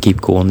just needs to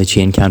keep going. The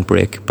chain can't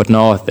break. But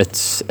no,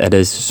 it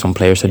is. Some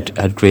players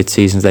had great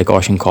seasons, like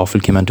Oisín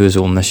Coughlin came into his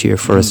own this year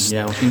for us.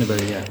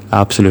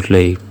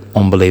 Absolutely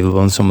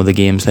unbelievable in some of the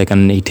games,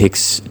 and he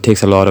takes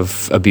a lot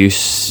of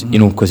abuse,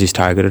 because he's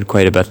targeted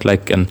quite a bit,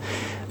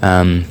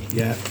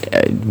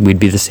 we'd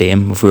be the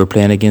same if we were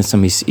playing against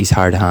him. He's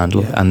hard to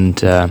handle,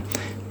 and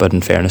but in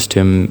fairness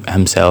to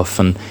himself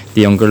and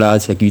the younger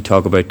lads, you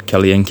talk about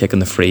Killian kicking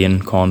the free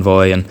and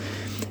Convoy and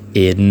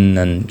Aidan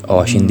and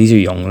Oisín, these are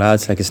young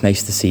lads. It's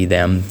nice to see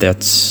them.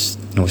 That's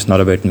it's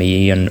not about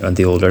me and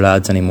the older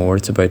lads anymore.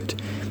 It's about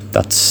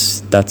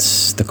that's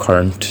the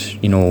current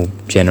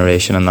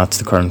generation, and that's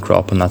the current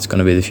crop, and that's going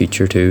to be the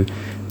future too.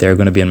 They're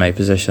going to be in my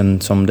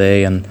position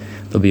someday, and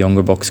there'll be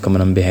younger bucks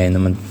coming in behind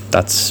them, and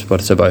that's what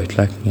it's about.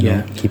 Keeping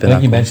I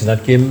think you mentioned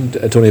that game,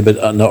 Tony, about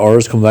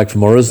Urs coming back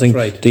from Urs. I think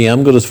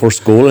DM got his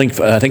first goal. I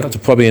think it's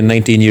probably in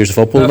 19 years of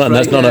football, and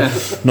that's not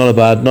a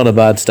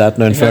bad stat.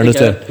 Now, in fairness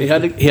to he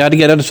had to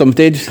get it at some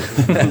stage.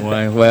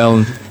 Well,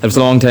 it was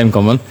a long time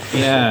coming.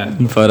 Yeah,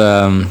 but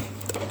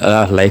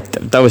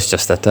that was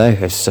just it. I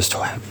was just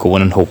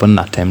going and hoping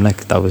that time.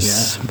 That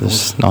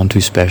was not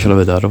too special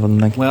about that. I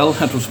wouldn't think. Well,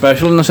 it was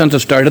special in the sense it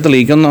started the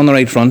league on the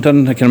right front,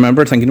 and I can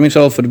remember thinking to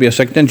myself it would be a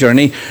sickening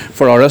journey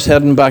for us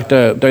heading back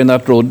down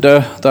that road.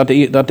 That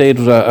day it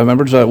was. I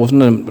remember it was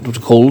a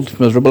cold,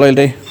 miserable all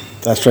day.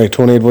 That's right,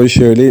 Tony. It was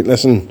surely.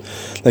 Listen,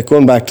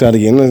 going back to that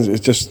again, it's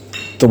just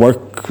the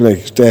work.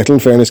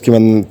 Declan, fairness, came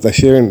in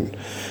this year, and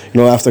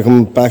after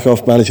coming back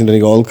off managing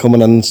Donegal,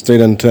 coming in straight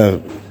into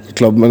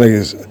club,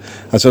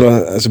 it's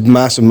a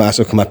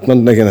massive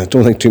commitment. And I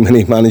don't think too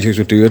many managers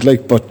would do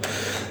it. But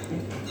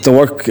the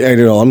work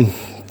earlier on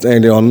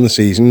in the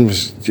season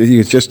was,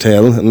 you could just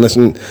tell. And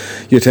listen,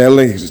 you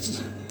tell you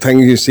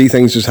see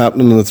things just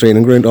happening in the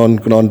training ground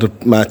going on to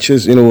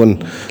matches.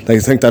 And I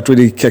think that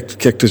really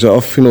kicked us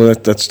off.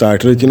 That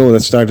started it.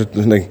 That started.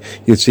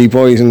 You'd see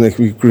boys, and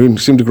we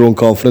seemed to grow in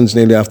confidence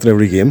nearly after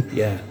every game.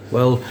 Yeah.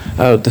 Well,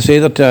 to say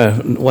that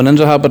winning's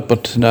a habit,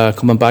 but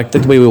coming back to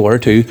the way we were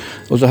too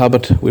was a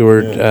habit. We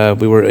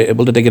were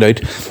able to dig it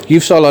out.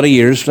 You've saw a lot of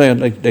years,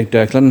 like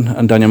Declan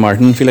and Daniel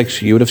Martin. I feel like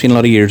you would have seen a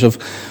lot of years of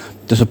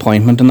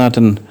disappointment in that,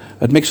 and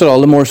it makes it all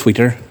the more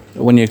sweeter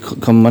when you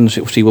come and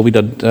see what we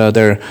did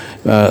there,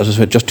 as I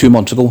said, just 2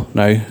 months ago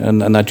now, in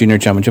that junior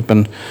championship,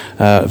 and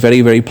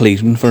very, very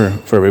pleasing for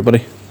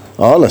everybody.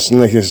 Oh, listen,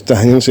 as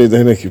Daniel said,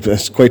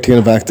 it's quite taken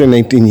aback there.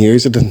 19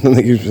 years, I didn't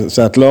think it was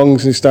that long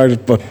since he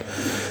started, but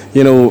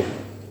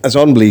it's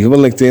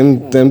unbelievable.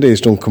 Them days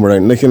don't come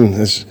around.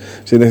 It's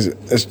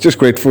just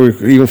great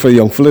even for the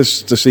young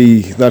fellas to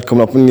see that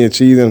coming up, and you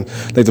see them.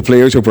 The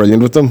players are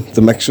brilliant with them.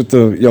 The mix with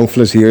the young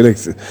fellas here,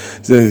 it's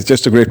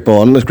just a great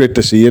bond. It's great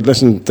to see it.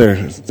 Listen,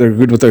 they're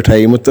good with their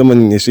time with them,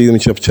 and you see them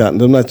chatting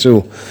to them. That's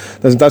what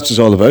it's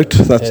all about.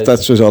 That's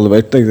what it's all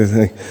about.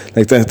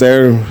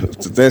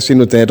 They're seeing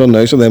what they've done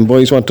now, so them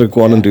boys want to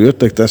go on and do it.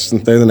 They're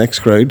the next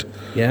crowd.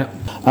 Yeah.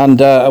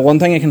 And one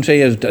thing I can say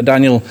is,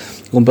 Daniel,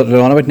 going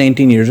on about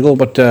 19 years ago,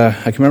 but I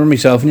can remember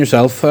myself and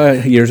yourself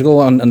years ago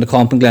on the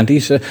Comp and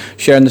Glenties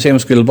sharing the same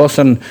school bus,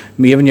 and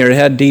me having your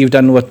head dived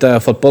in with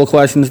football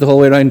questions the whole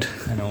way around.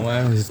 I know.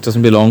 It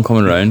doesn't be long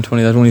coming round,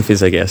 Tony. That only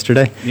feels like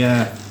yesterday.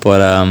 Yeah.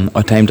 But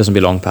our time doesn't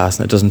be long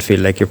passing. It doesn't feel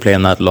like you're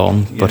playing that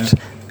long. Yeah. But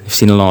I've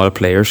seen a lot of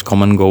players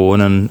come and go,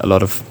 and a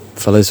lot of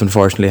fellas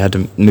unfortunately had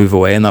to move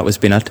away, and that was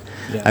been it.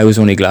 Yeah. I was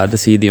only glad to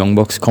see the young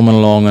bucks coming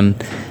along and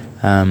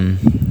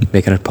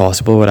making it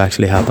possible what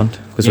actually happened,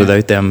 because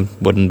without them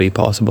wouldn't be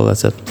possible.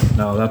 That's it.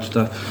 No,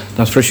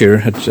 that's for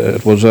sure.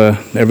 It was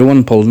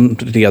everyone pulling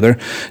together.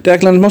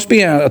 Declan, it must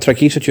be a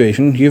tricky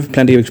situation. You've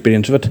plenty of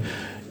experience of it,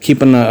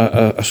 keeping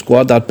a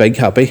squad that big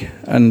happy,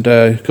 and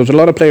because a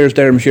lot of players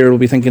there, I'm sure, will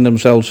be thinking to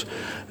themselves,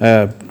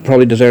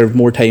 probably deserve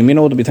more time.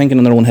 They'll be thinking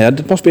in their own head.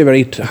 It must be a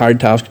very hard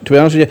task. To be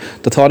honest with you,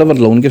 the thought of it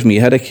alone gives me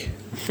a headache.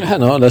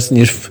 No, listen,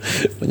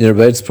 when you're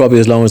about it's probably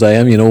as long as I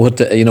am.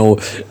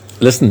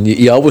 Listen,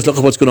 you always look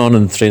at what's going on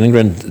in the training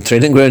ground. The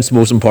training ground's the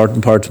most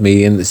important part to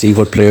me, and see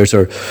what players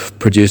are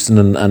producing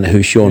and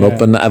who's showing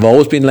up. And I've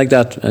always been like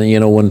that. And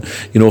when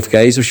if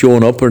guys are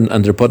showing up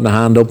and they're putting a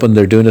hand up and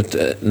they're doing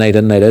it night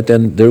in, night out,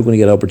 then they're going to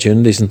get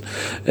opportunities. And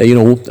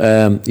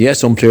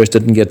some players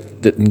didn't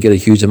get a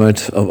huge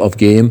amount of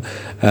game,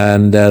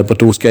 and but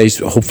those guys,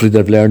 hopefully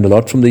they've learned a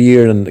lot from the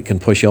year and can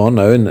push on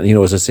now. And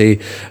as I say,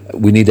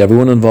 we need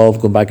everyone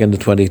involved going back into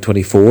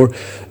 2024.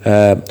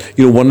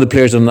 One of the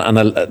players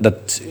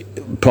that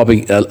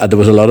probably there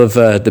was a lot of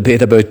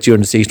debate about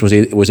during the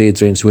season was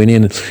Adrian Sweeney,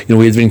 and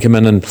Adrian came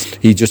in and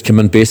he just came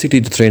in basically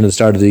to train at the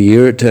start of the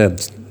year.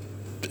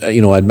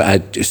 I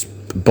just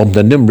bumped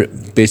into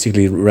him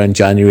basically around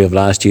January of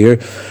last year,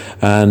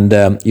 and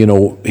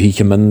he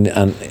came in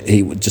and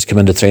he just came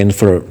in to train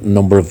for a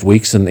number of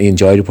weeks, and he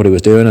enjoyed what he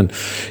was doing, and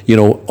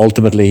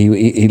ultimately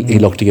he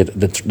looked to get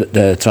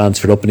the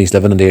transfer up, and he's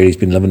living in the area. He's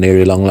been living in the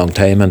area a long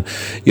time, and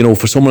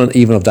for someone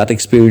even of that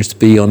experience to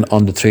be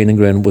on the training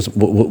ground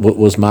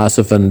was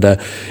massive, and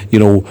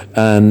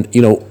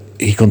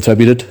he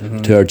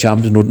contributed to our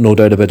champions, no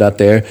doubt about that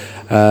there,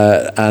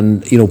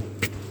 and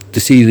to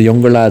see the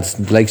younger lads,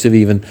 the likes of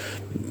even,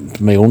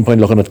 from my own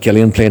point, looking at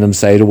Killian playing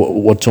inside,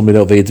 what somebody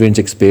of Adrian's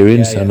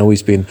experience. I know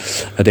he's been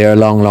there a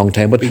long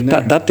time, but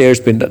that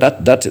there's been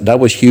that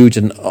was huge,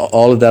 and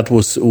all of that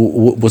was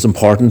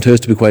important to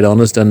us, to be quite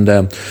honest. And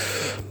as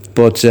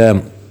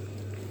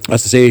I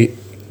say,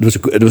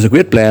 it was a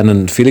great blend,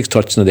 and Felix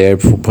touched on it there.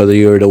 Whether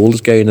you're the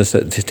oldest guy in his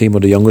team or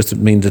the youngest,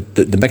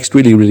 the mixed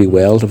really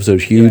well. It was a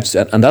huge,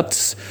 and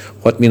that's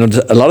what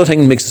a lot of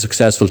things makes a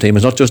successful team.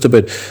 It's not just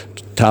about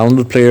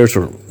talented players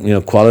or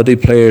quality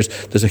players.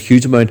 There's a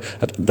huge amount.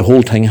 The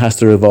whole thing has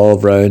to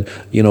revolve around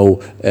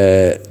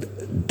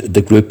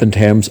the group, in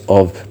terms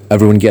of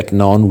everyone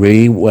getting on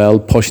really well,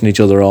 pushing each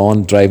other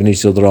on, driving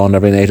each other on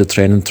every night of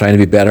training, trying to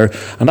be better.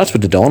 And that's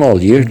what they've done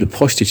all year. They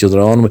pushed each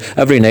other on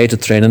every night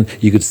of training.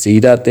 You could see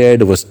that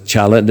there was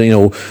challenge.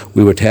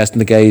 We were testing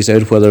the guys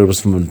out, whether it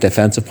was from a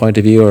defensive point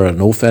of view or an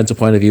offensive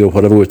point of view or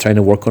whatever we were trying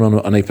to work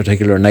on a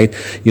particular night.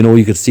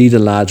 You could see the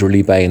lads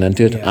really buying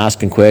into it,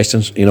 asking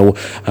questions,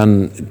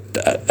 and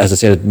as I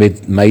said, it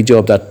made my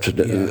job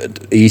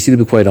easy, to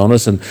be quite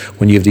honest. And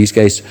when you have these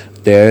guys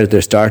there,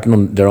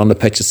 they're on the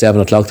pitch at 7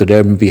 o'clock, they're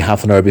there maybe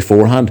half an hour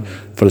beforehand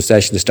for the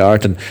session to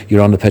start, and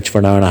you're on the pitch for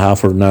an hour and a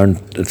half or an hour and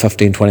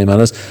 15-20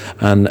 minutes,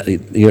 and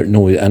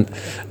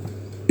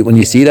when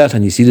you see that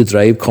and you see the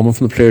drive coming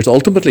from the players,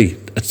 ultimately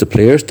it's the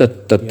players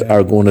that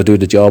are going to do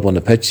the job on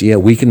the pitch.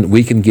 We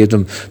can give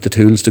them the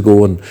tools to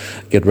go and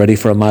get ready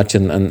for a match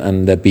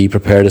and be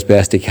prepared as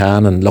best they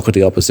can, and look at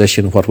the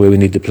opposition, what way we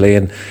need to play,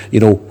 and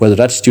whether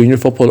that's junior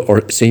football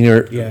or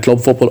senior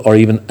club football or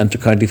even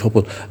inter-county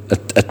football,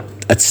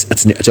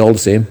 it's all the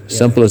same.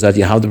 Simple as that.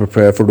 You have to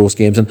prepare for those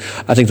games, and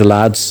I think the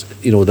lads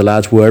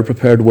were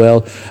prepared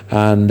well,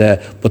 and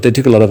but they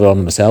took a lot of it on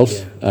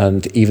themselves.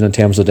 And even in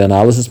terms of the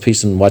analysis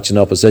piece and watching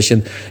the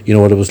opposition, there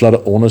was a lot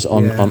of onus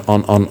on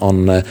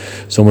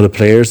some of the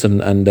players,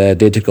 and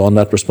they took on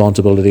that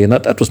responsibility, and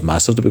that was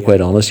massive, to be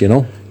quite honest.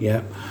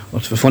 Yeah. Well,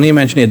 it's funny you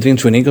mentioned Adrian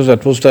Sweeney, because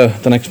that was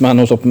the next man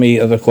who was up to me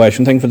as a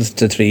question thing for the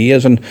 3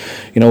 years, and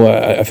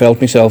I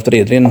felt myself that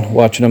Adrian,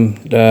 watching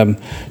him,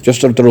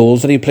 just the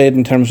roles that he played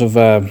in terms of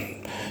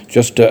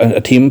just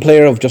a team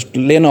player, of just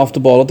laying off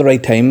the ball at the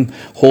right time,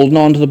 holding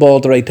on to the ball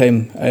at the right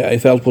time, I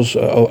felt was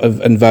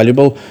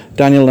invaluable.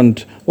 Daniel, and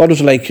what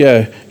was it like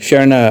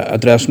sharing a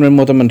dressing room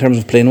with him in terms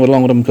of playing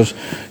along with him? Because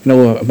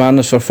a man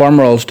is a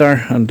former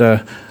All-Star and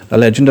a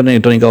legend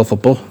in Donegal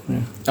football.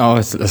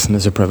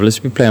 It's a privilege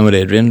to be playing with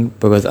Adrian,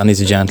 and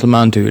he's a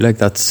gentleman too. Like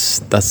that's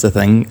the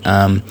thing.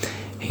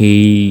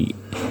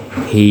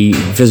 He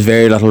does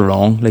very little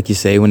wrong, like you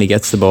say. When he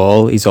gets the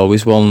ball, he's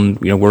always willing.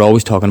 We're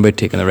always talking about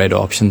taking the right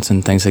options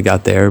and things like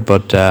that there,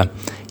 but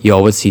you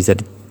always see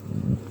that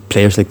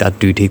players like that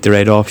do take the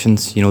right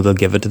options. They'll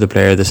give it to the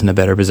player that's in a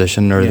better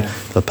position, or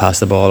they'll pass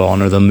the ball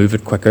on, or they'll move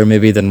it quicker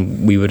maybe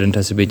than we would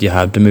anticipate you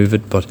have to move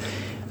it. But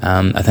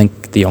I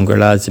think the younger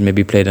lads that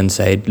maybe played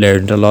inside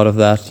learned a lot of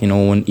that,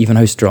 and even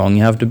how strong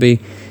you have to be.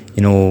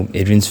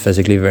 Adrian's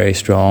physically very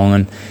strong,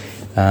 and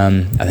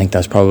I think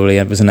that's probably,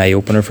 it was an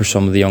eye-opener for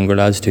some of the younger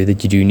lads too,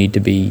 that you do need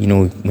to be,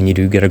 when you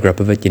do get a grip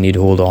of it, you need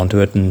to hold on to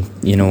it, and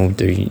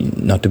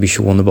not to be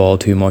showing the ball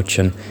too much.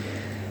 And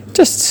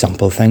Just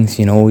simple things,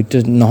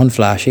 just nothing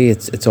flashy.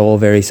 It's all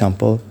very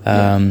simple.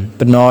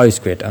 But no, it's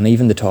great, and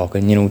even the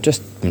talking,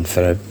 just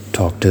for a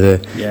talk to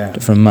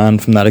from a man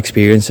from that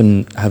experience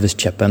and have his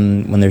chip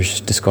in when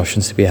there's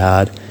discussions to be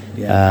had.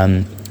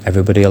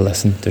 Everybody will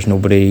listen. There's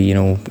nobody,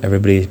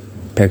 everybody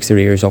perks their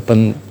ears up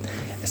and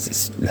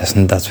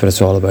listen. That's what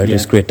it's all about.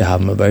 It's great to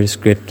have him about. It's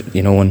great,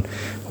 and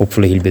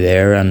hopefully he'll be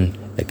there and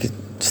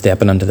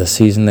stepping into this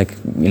season.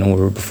 We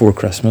were before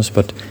Christmas,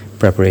 but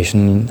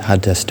preparation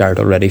had to start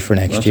already for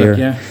next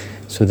year.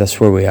 So that's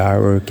where we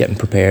are. We're getting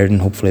prepared,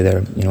 and hopefully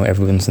they're,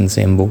 everyone's in the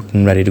same boat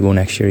and ready to go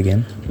next year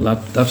again.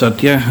 That's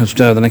it. Yeah, it's,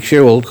 the next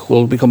year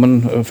will be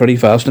coming pretty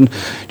fast. And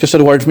just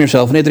a word from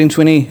yourself and Adrian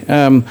Sweeney,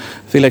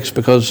 Felix,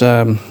 because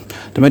the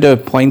amount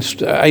of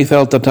points I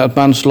felt that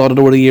man slotted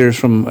over the years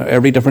from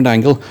every different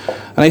angle,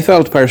 and I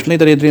felt personally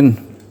that Adrian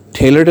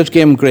tailored his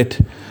game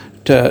great.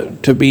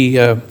 To be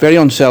very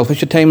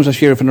unselfish at times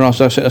this year for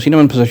Rossa. I've seen him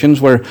in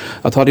positions where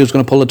I thought he was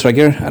going to pull the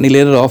trigger and he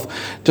laid it off.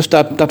 Just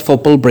that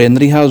football brain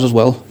that he has as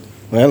well.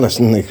 Well,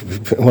 listen,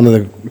 one of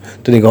the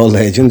Donegal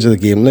legends of the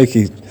game,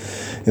 he's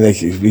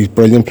a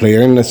brilliant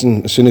player, and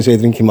listen, as soon as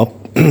Adrian came up,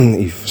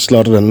 he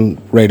slotted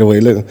in right away.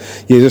 You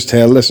just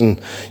tell, listen,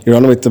 you're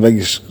on about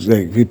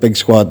the big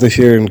squad this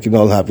year and keeping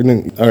all happy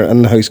in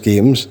the house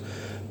games.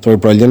 They're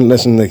brilliant.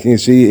 Listen, you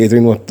see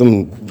Adrian with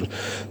them,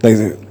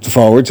 the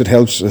forwards. It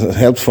helps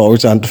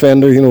forwards and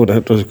defender.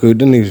 That was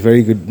good, and he was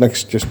very good.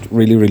 Mixed just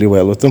really, really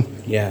well with them.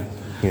 Yeah.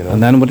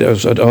 And then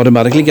it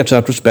automatically gets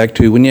that respect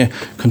too when you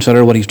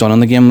consider what he's done in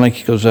the game.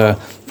 Because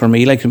for me,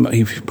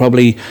 he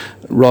probably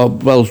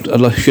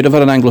should have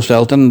had an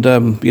Anglo-Celt and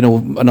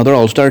another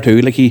All-Star too.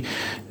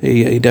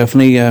 He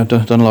definitely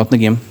done a lot in the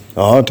game.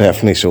 Oh,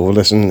 definitely so.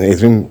 Listen,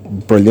 Adrian,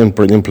 brilliant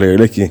player.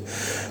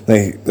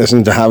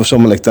 Listen, to have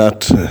someone like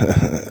that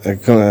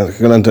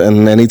going into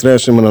in any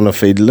dressing room on a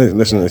field,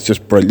 listen, it's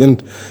just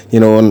brilliant.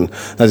 And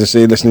as I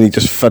say, listen, he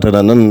just fitted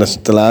in, and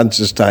the lads,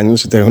 as Daniel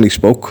said, they only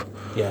spoke.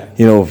 Yeah.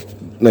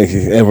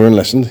 Everyone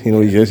listened.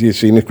 You've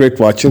seen it. Great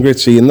watching, great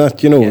seeing that.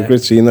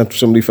 Great seeing that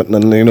somebody fitting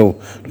in. It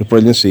was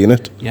brilliant seeing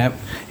it. Yeah,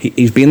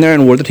 he's been there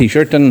and wore the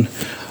T-shirt, and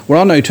we're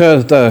on now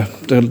to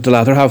the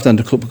latter half then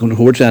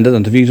towards the end of the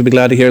interviews. I'll be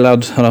glad to hear,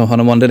 lads, on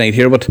a Monday night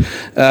here. But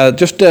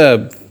just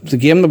the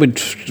game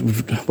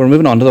that we're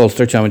moving on to the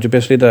Ulster Championship,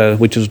 basically,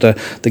 which is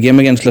the game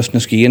against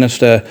Lisnaskea, and it's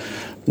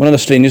one of the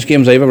strangest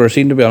games I've ever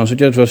seen, to be honest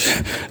with you. It was,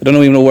 I don't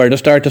even know where to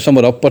start to sum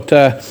it up, but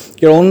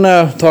your own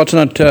thoughts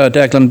on it,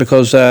 Declan,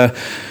 because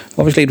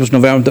obviously it was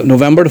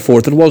November the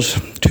 4th. It was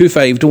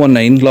 2-5 to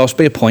 1-9, lost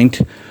by a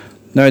point.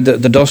 Now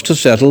the dust has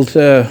settled,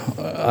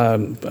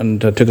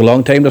 and it took a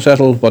long time to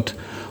settle, but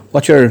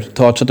what's your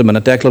thoughts at the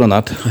minute, Declan, on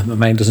that? My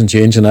mind doesn't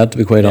change on that, to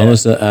be quite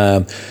honest.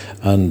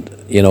 And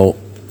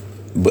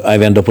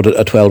I've ended up with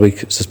a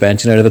 12-week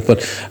suspension out of it,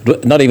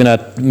 but not even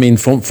that. I mean,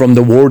 from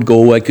the word go,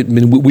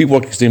 we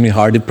worked extremely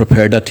hard to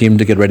prepare that team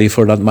to get ready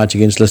for that match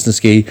against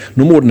Lisnaskea,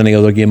 no more than any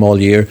other game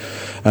all year.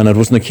 And it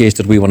wasn't a case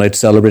that we went out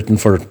celebrating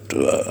for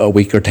a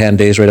week or 10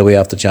 days right away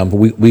after the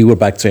championship. We were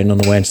back training on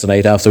the Wednesday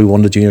night after we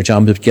won the junior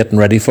championship, getting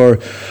ready for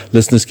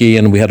Lisnaskea,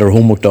 and we had our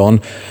homework done.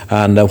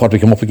 And what we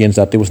came up against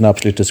that day was an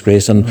absolute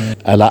disgrace. And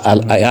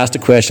I asked a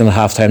question at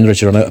half time to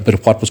Richard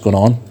about what was going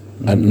on.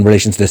 And in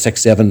relation to the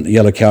 6-7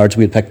 yellow cards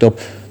we had picked up,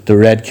 the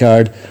red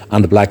card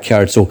and the black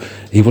card, so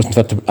he wasn't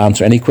fit to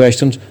answer any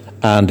questions,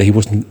 and he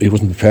wasn't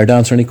prepared to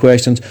answer any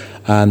questions,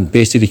 and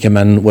basically came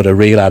in with a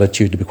real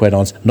attitude, to be quite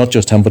honest, not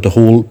just him but the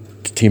whole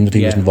team that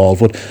he was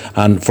involved with.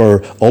 And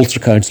for Ulster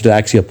Council to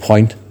actually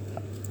appoint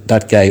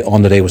that guy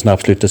on the day was an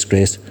absolute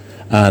disgrace,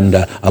 and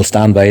I'll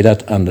stand by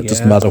that, and it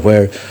doesn't matter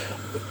where.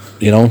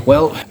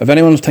 Well, if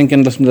anyone's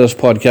thinking, listening to this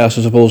podcast,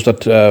 I suppose that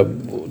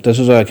this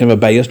is a kind of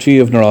a biased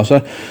view of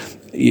Rossa,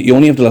 you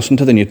only have to listen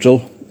to the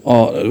neutral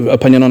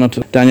opinion on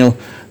it, Daniel.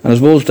 And I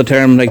suppose the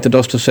term, the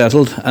dust has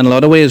settled, in a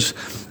lot of ways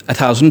it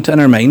hasn't in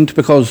our mind,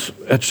 because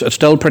it's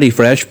still pretty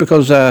fresh,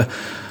 because the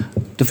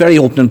very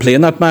opening play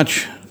in that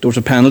match, there was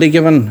a penalty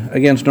given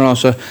against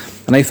Rossa,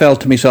 and I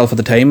felt to myself at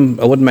the time,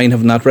 I wouldn't mind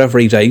having that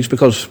referee's eyes,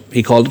 because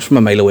he called it from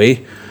a mile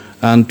away,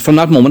 and from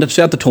that moment it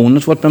set the tone,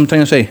 is what I'm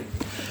trying to say.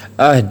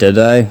 I did.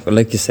 Well,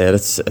 like you said,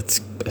 it's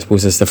I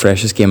suppose it's the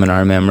freshest game in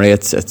our memory.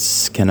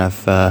 It's kind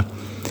of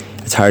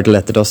it's hard to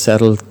let the dust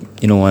settle,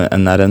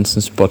 in that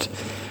instance. But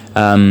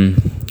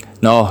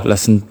no,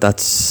 listen,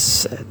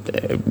 that's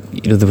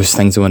there was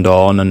things that went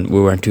on, and we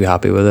weren't too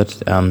happy with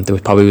it. There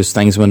probably was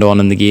things that went on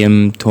in the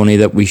game, Tony,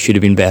 that we should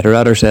have been better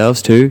at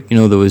ourselves too.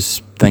 There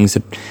was things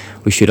that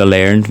we should have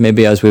learned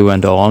maybe as we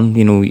went on.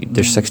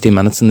 There's 60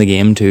 minutes in the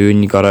game too,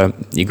 and you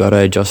gotta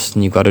adjust,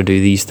 and you gotta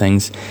do these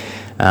things.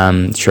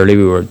 Surely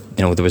we were,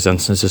 there was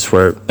instances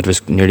where it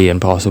was nearly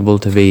impossible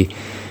to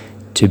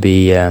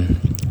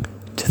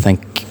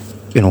think,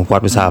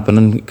 what was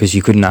happening, because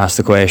you couldn't ask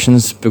the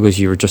questions, because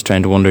you were just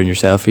trying to wonder in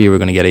yourself if you were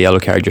going to get a yellow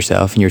card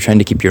yourself, and you were trying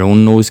to keep your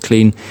own nose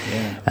clean,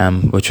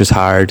 which was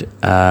hard.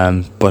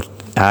 But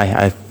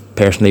I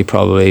personally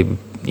probably,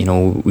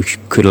 we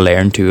could have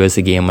learned to as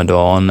the game went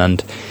on,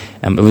 and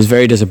it was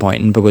very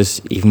disappointing,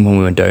 because even when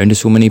we went down to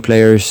so many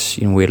players,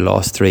 we had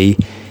lost 3.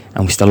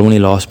 and we still only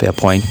lost by a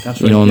point.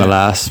 That's you know, right, in the yeah.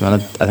 last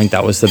minute. I think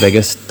that was the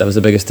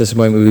biggest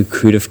disappointment. We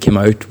could have come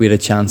out. We had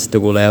a chance to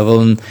go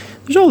level, and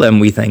there's all them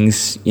wee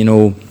things. You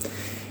know,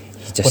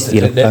 just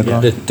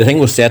the thing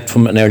was set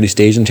from an early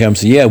stage in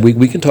terms of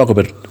we can talk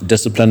about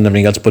discipline and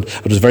everything else, but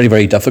it was very,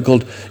 very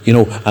difficult, you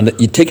know. And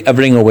you take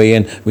everything away,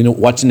 and you know,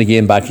 watching the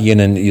game back again,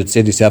 and you'd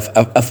say to yourself,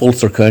 if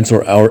Ulster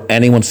Council or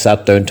anyone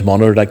sat down to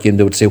monitor that game,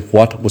 they would say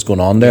what was going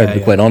on there, to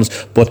be quite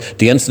honest. But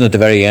the incident at the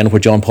very end where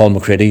John Paul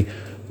McCready,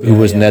 who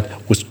was in it,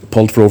 was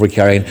pulled for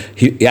overcarrying.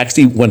 He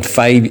actually went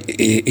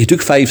he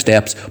took 5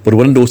 steps, but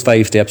one of those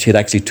 5 steps he had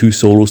actually 2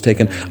 solos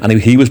taken, and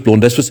he was blown.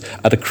 This was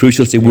at a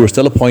crucial stage. We were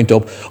still a point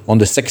up on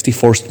the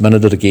 61st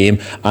minute of the game,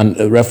 and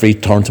the referee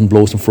turns and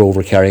blows him for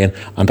overcarrying,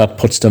 and that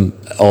puts them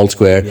all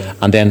square.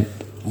 And then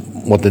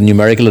what the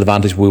numerical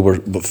advantage, we were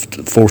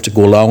forced to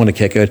go long on a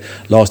kick out,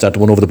 lost that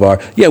one over the bar.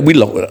 We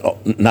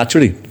look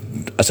naturally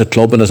as a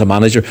club and as a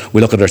manager, we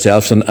look at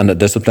ourselves and the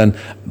discipline,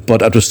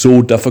 but it was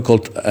so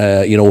difficult,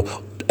 you know,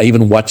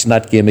 even watching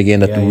that game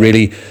again,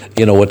 really,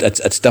 you know,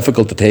 it's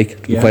difficult to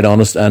take, to be quite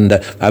honest. And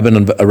I've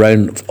been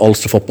around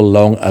Ulster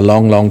football a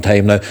long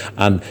time now,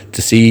 and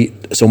to see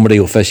somebody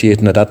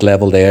officiating at that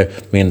level there,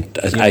 I mean,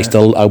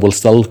 I will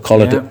still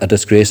call it a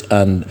disgrace.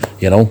 And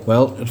you know,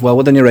 well, it's well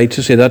within your right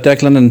to say that,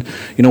 Declan. And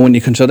you know, when you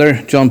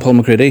consider John Paul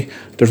McCready,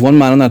 there's one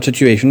man in that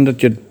situation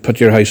that you'd put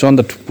your house on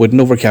that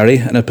wouldn't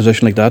overcarry in a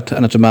position like that,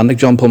 and it's a man like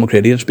John Paul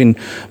McCready that's been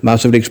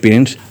massively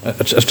experienced.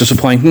 It's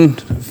disappointing,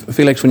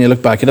 Felix, when you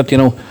look back at it, you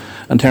know,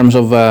 in terms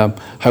of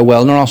how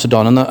well Rossa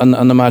done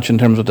in the match, in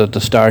terms of the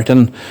start.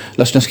 And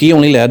Lisnaskey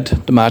only led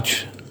the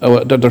match.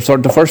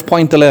 The first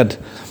point they led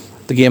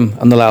the game,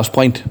 and the last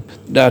point.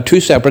 2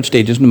 separate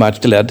stages in the match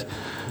they led.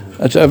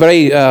 It's a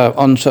very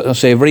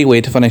unsavoury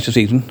way to finish the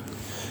season.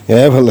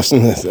 Yeah, well,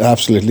 listen,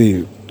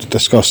 absolutely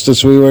disgusted.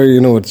 So we were, you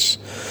know, it's,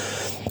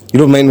 you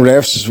don't mind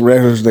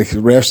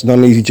refs, not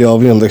an easy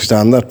job, you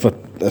understand that, but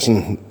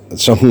listen,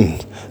 it's something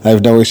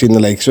I've never seen the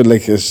likes of it.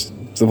 Like, as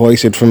the boy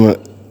said, from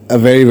a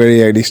very,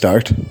 very early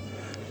start,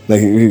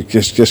 like, we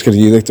just could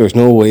you, like, there's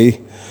no way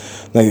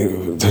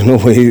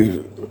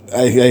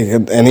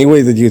any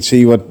way that you'd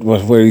see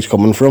where he's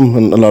coming from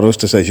and a lot of his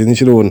decisions,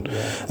 you know. And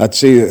I'd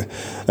say,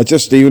 I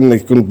just, even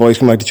like when boys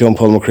come back to John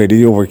Paul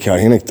McCready over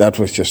carrying, like, that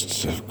was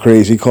just a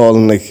crazy call.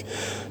 And like,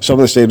 some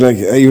of the stadium, like,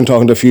 even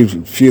talking to a few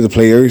of the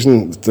players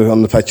and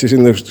on the pitches,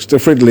 and they're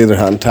afraid to lay their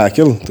hand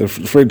tackle. They're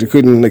afraid they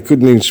couldn't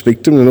even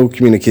speak to them. No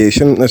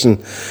communication.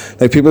 Listen,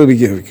 like, people will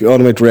be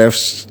on about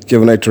refs,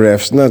 giving out to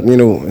refs, and that, you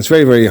know, it's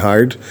very, very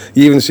hard.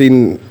 You even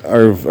seen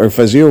our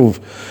physio.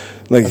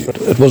 Like,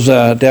 it was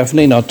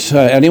definitely not.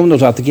 Anyone that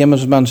was at the game,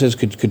 as man says,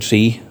 could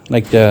see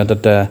like that.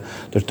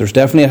 There's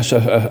definitely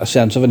a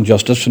sense of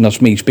injustice, and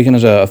that's me speaking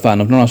as a fan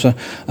of Rossa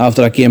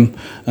after that game,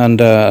 and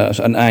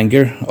an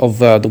anger of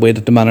the way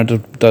that the manner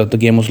the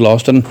game was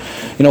lost. And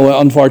you know,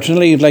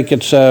 unfortunately, like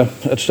it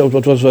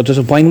was a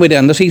disappointing way to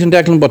end the season,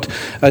 Declan. But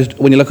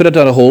when you look at it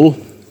as a whole,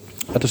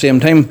 at the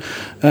same time,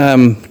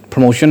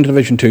 promotion to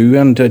Division 2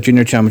 and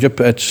Junior Championship,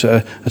 it's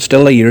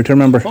still a year to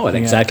remember. Oh,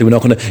 exactly. We're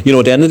not going to, you know,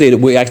 at the end of the day,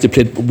 we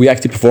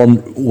actually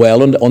performed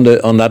well on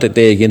that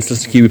day against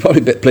Lisnaskey. We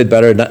probably played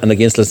better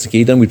against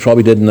Lisnaskey than we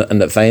probably did in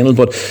the final.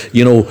 But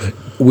you know,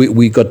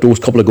 we got those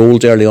couple of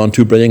goals early on,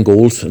 2 brilliant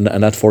goals in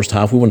that first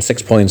half. We went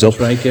 6 points up.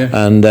 That's right,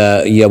 yeah. And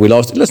we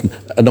lost. Listen,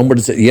 a number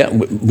to say,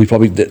 we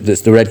probably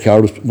the red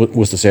card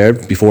was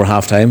deserved before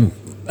half time.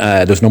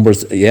 Those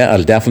numbers,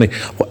 I'll definitely,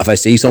 if I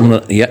see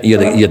someone, you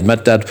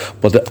admit that,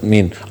 but I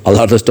mean, a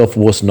lot of the stuff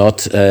was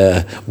not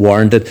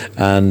warranted,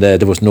 and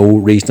there was no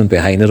reason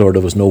behind it, or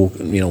there was no,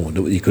 you know,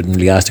 you couldn't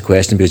really ask the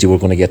question because you were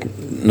going to get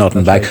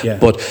nothing back. Right, yeah.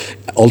 But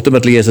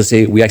ultimately, as I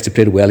say, we actually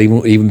played well,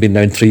 even being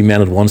down 3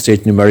 men at one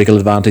stage, numerical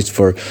advantage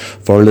for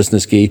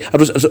Lisnaskey.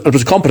 It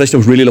was a competition I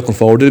was really looking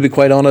forward to be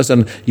quite honest,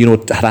 and you know,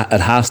 it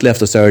has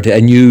left us Saturday.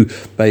 I knew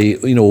by,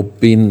 you know,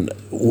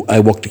 I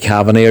worked the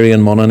Cavan area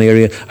and Monaghan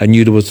area, I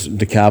knew there was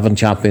the Cavan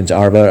champions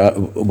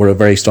were a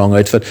very strong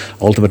outfit.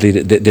 Ultimately,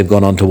 they've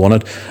gone on to win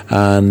it,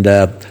 and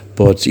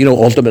but you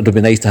know, ultimately it would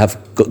be nice to have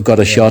got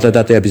a shot at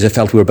that there, because I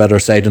felt we were better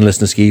side in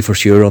Lisnaskey for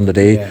sure on the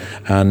day,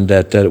 and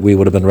that we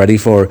would have been ready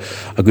for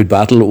a good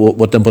battle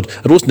with them. But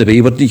it wasn't to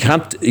be. But you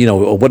can't, you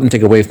know, it wouldn't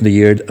take away from the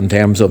year in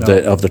terms of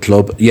the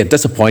club.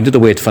 Disappointed the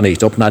way it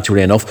finished up,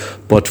 naturally enough,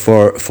 but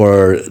for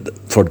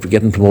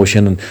getting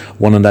promotion and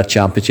winning that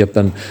championship,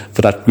 and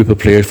for that group of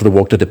players, for the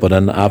work that they put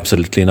in,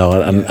 absolutely no.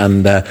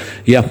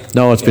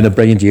 It's been a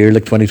brilliant year.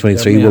 Like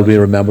 2023 will be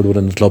remembered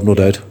within the club, no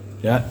doubt.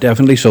 Yeah,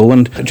 definitely so.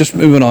 And just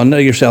moving on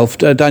yourself,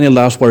 Daniel,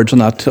 last words on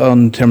that,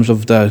 in terms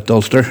of the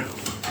Ulster.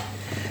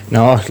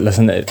 No,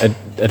 listen,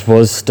 it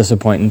was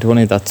disappointing,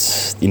 Tony.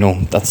 That's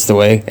the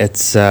way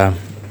it's, and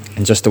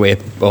just the way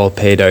it all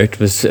paid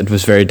out it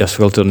was very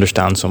difficult to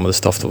understand some of the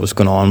stuff that was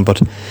going on.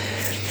 But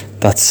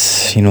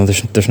that's, you know,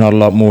 there's not a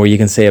lot more you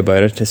can say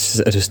about it.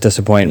 It was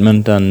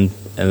disappointment, and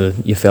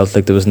you felt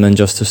like there was an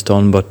injustice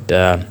done. But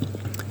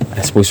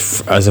I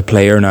suppose as a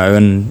player now,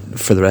 and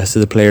for the rest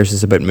of the players,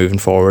 it's about moving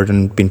forward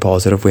and being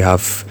positive. We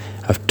have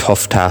a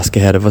tough task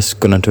ahead of us,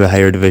 going into a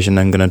higher division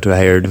and going into a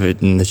higher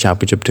division in the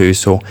championship too.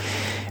 So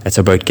it's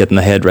about getting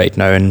the head right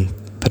now and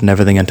putting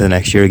everything into the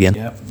next year again.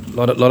 Yeah.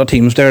 A lot of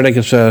teams there, like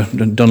it's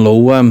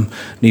Dunlow,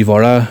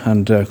 Nivora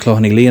and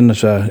Cloughanneely, and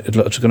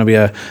it's going to be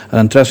an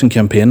interesting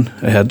campaign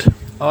ahead.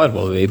 Oh, it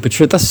will be, but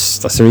sure, that's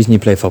the reason you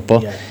play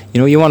football. Yeah.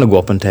 You know, you want to go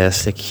up and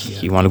test,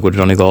 like you want to go to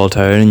Donegal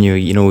Town, and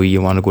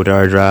you want to go to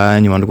Ardra,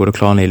 and you want to go to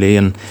Cloughanneely,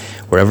 and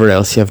wherever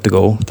else you have to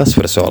go. That's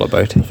what it's all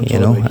about, you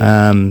know.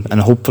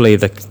 And hopefully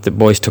the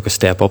boys took a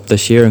step up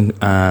this year,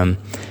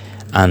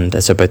 and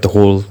it's about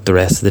the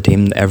rest of the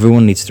team.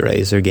 Everyone needs to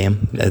raise their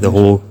game. The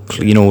whole,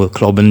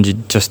 club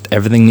and just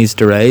everything needs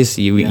to rise.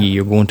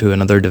 You're going to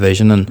another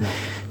division, and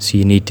so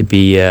you need to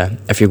be.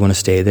 If you're going to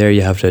stay there,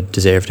 you have to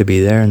deserve to be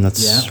there, and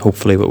that's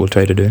hopefully what we'll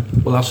try to do.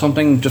 Well, that's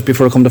something. Just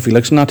before I come to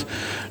Felix and that,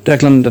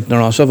 Declan, that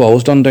Rossa have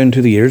always done down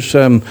through the years.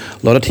 A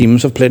lot of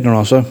teams have played in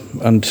Rossa,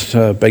 and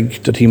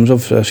the teams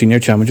of senior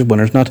championship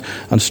winners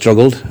and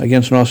struggled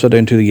against Rossa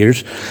down through the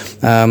years.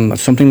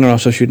 It's something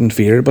Rossa shouldn't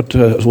fear, but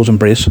I suppose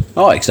embrace.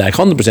 Oh,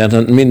 exactly, 100%.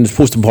 I mean, the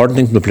most important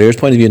thing from the players'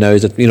 point of view now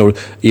is that,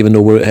 even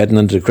though we're heading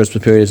into the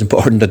Christmas period, it's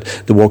important that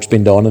the work's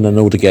been done, and I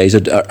know the guys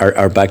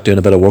are back doing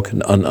a bit of work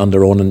on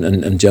their own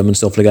and gym and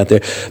stuff like that there,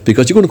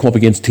 because you're going to come up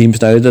against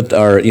teams now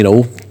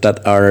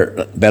that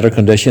are better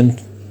conditioned,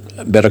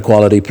 better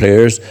quality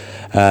players.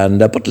 And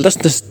but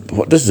listen,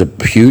 this is a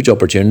huge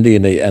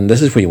opportunity, and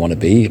this is where you want to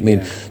be. I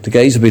mean, the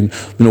guys have been,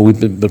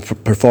 we've been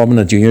performing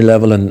at junior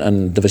level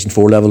and Division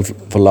 4 level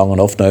for long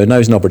enough now. Now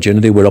is an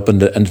opportunity. We're up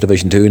into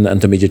Division 2 and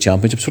Intermediate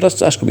Championship, so that's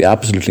going to be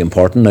absolutely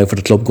important now for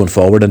the club going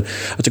forward. And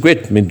it's a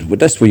great. I mean,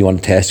 that's where you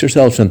want to test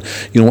yourselves, and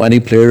any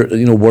player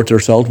worth their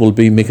salt will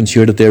be making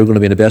sure that they're going to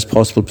be in the best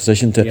possible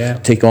position to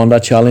take on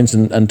that challenge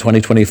in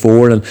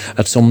 2024, and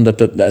that's something that,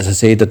 as I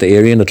say, that the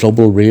area and the club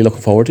will really look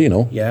forward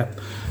to. Yeah.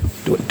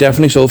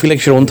 Definitely so.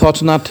 Felix, your own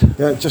thoughts on that?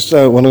 Yeah, just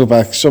want to go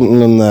back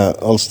something on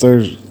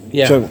Ulster.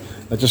 Yeah. So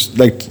I just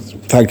like to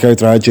thank out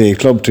the RJ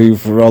Club too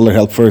for all their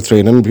help for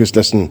training, because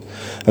listen,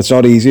 it's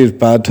not easy. It's a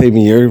bad time of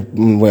year,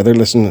 weather.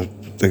 Listen,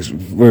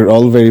 we're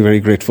all very,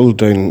 very grateful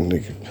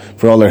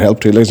for all their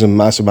help too. There's a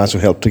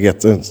massive help to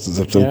get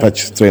the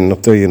pitch training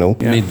up there.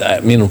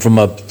 I mean, from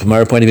our point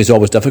of view, it's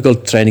always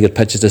difficult trying to get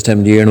pitches this time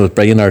of the year. And with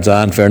Brian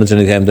Ardra, in fairness,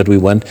 any time that we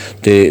went,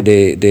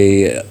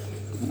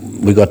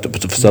 we got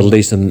the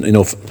facilities, and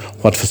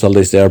what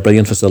facilities they are,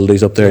 brilliant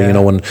facilities up there,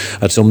 and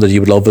it's something that you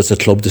would love as a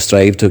club to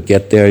strive to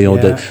get there.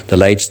 The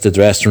lights, the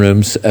dressing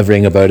rooms,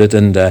 everything about it,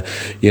 and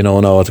it's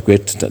a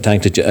great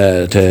thank to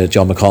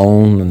John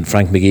McCollum and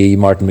Frank McGee,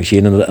 Martin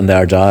McSheen, and the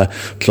Ardra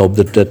club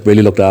that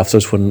really looked after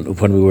us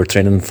when we were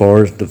training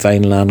for the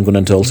final and going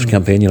into Ulster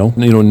campaign.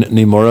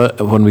 Nimura,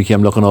 when we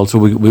came looking, also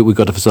we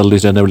got the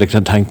facilities down there. We'd like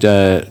to thank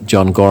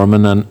John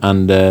Gorman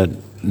and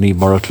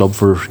Nimura club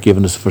for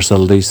giving us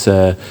facilities.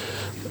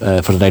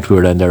 For the night we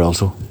were down there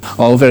also.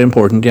 All very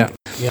important, yeah.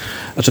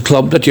 It's a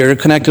club that you're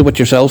connected with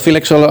yourself,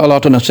 Felix, a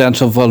lot in a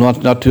sense of, well,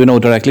 not to know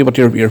directly, but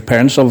your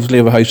parents obviously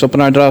have a house up in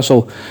Ardra,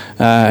 so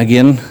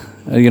again,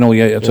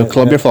 it's a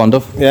club you're fond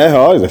of. Yeah,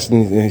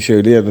 listen,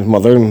 surely your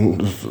mother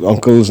and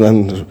uncles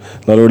and a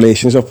lot of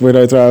relations up with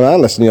Ardra,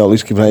 and listen, you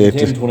always keep an eye out.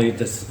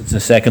 It's the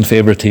second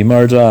favourite team,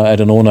 Ardra. I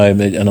don't know now. I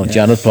know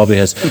Janet probably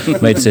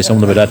might say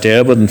something about that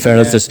there, but in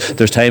fairness,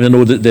 there's time. I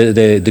know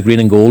the green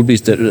and gold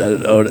beast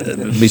around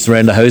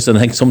the house, and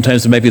I think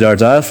sometimes it might be the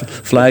Ardra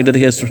flag that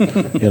he has.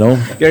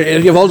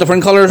 You have all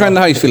different colours around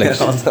the house,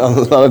 Felix.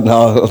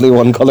 No, only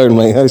one colour in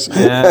my house.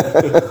 Yeah.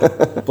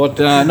 But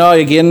no,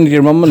 again,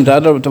 your mum and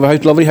dad have a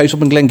lovely house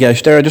up in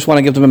Glengesh there. I just want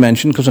to give them a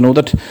mention, because I know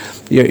that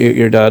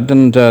your dad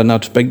and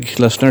not a big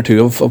listener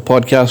too of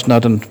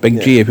podcasts, and big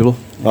GA people.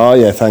 Oh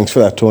yeah, thanks for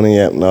that, Tony.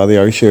 Yeah, no, they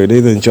are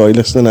surely. They enjoy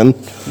listening in.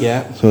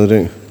 Yeah, so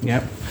they do.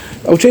 Yeah.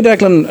 I would say,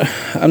 Declan,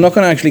 I'm not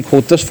going to actually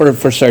quote this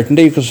for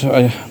certainty, because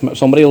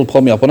somebody will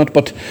pull me up on it,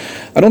 but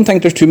I don't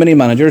think there's too many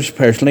managers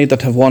personally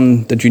that have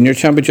won the junior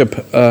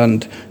championship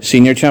and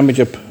senior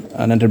championship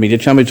and intermediate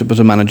championship as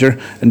a manager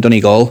in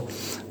Donegal.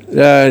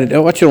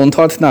 What's your own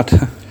thoughts on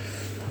that?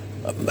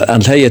 I'll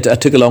tell you,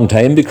 it took a long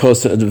time,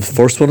 because the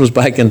first one was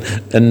back in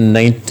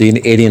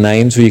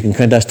 1989, so you can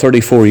count that's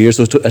 34 years.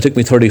 So it took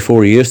me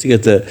 34 years to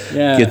get the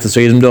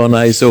three of them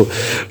done. So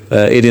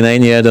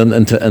 89, done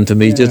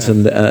intermediate,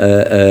 and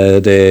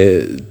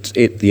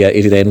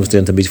 89 was the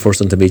intermediate,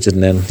 first intermediate,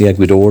 and then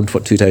we door in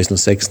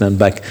 2006, and then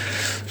back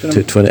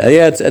to 20.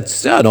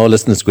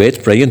 Listen, it's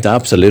great, brilliant,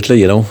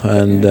 absolutely,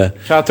 and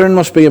Catherine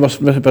must be a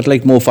bit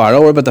like Mo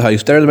Farah about the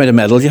house there, the amount of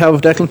medals you have,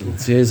 Declan.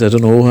 Jeez, I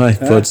don't know,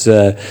 but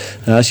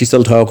she's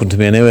still talking to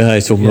me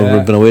anyway, so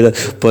we've been away.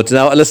 But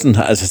now, listen,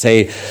 as I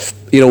say,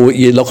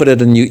 you look at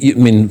it, and I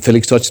mean,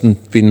 Felix touched on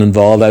being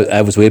involved.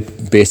 I was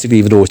with, basically,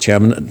 even though I was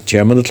chairman of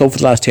the club for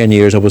the last 10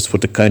 years, I was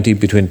with the county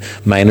between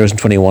minors and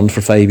 21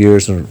 for 5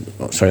 years, under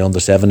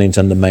 17s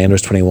and the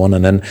minors 21,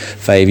 and then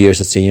 5 years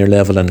at senior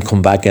level, and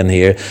come back in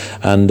here,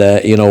 and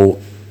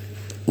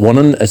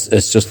winning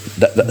is just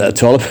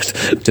it's all about,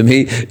 to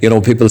me,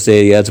 people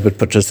say it's about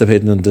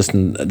participating in this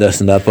and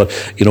that, but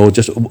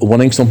just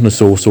winning something is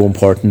so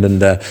important,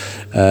 and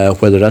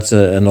whether that's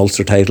an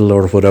Ulster title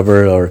or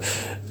whatever, or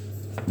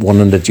won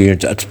in the junior.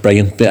 It's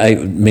brilliant. I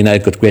mean, I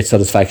got great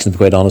satisfaction, to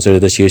be quite honest, out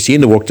of this year,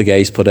 seeing the work the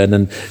guys put in,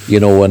 and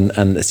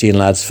and seeing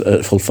lads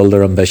fulfil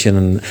their ambition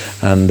and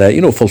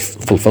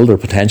fulfil their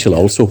potential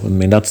also. I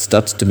mean, that's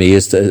to me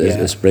is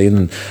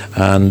brilliant,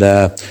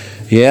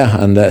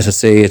 and as I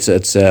say,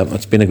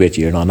 it's been a great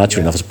year now.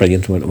 Naturally enough, it's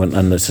brilliant.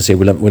 And as I say,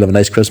 we'll have a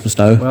nice Christmas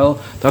now.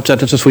 Well, that's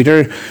it. It's a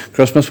sweeter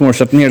Christmas when we're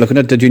sitting here looking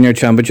at the junior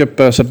championship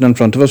sitting in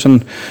front of us.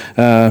 And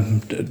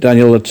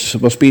Daniel, it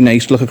must be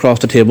nice to look across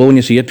the table when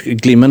you see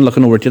it gleaming,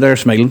 looking over at you there,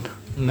 smiling.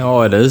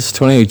 No, it is.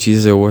 Tony,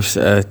 Jesus,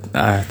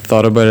 I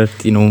thought about it.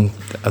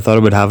 I thought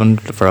about having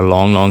it for a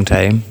long, long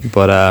time,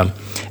 but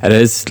it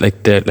is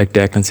like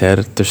Declan said.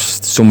 There's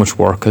so much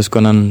work has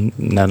gone on,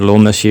 not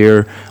alone this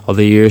year,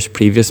 other years.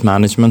 Previous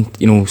management,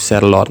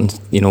 said a lot,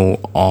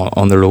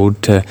 on the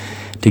road to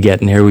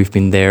getting here. We've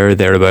been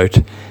thereabout.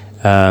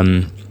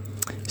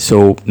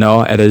 So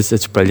no, it is.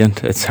 It's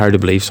brilliant. It's hard to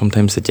believe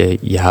sometimes that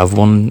you have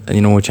won,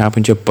 a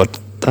championship, but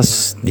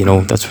that's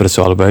what it's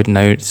all about.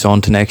 Now it's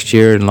on to next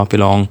year. It'll not be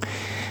long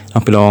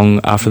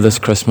after this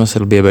Christmas.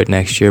 It'll be about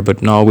next year,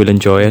 but no, we'll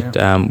enjoy it.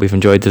 We've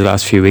enjoyed the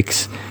last few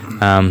weeks.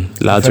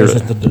 Lads are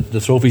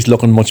the trophy's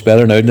looking much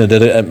better now than it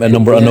did a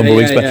number of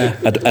weeks.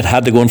 But it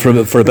had to go in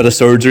for a bit of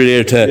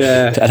surgery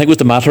there. I think it was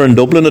the Mater in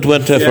Dublin. It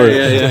went for a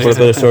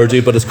bit of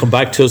surgery, but it's come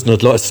back to us and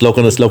it's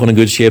looking in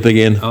good shape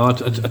again. Oh,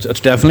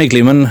 it's definitely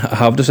gleaming. I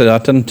have to say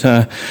that, and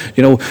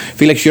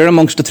Felix, you're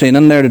amongst the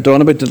training there.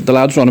 The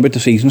lads are on about the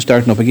season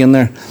starting up again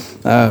there.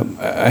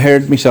 I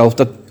heard myself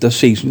that the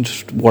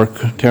season's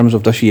work in terms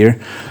of this year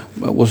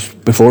was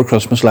before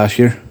Christmas last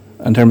year.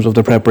 In terms of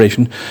the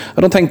preparation,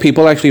 I don't think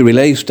people actually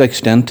realise the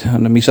extent,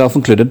 and myself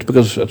included,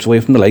 because it's away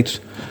from the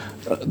lights,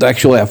 the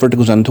actual effort that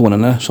goes into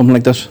winning something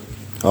like this.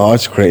 Oh,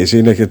 it's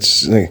crazy.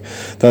 That's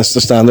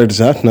the standard. Is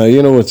that now?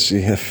 It's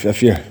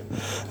if you're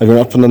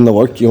not putting in the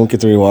work, you won't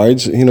get the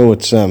rewards.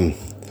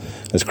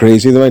 It's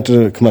crazy the amount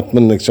of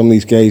commitment. Like some of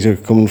these guys are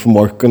coming from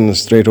work and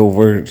straight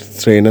over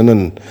training,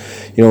 and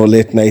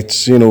late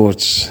nights.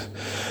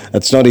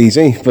 It's not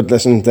easy, but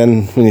listen.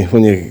 Then when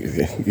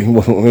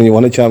you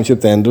win a championship,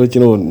 at the end of it, it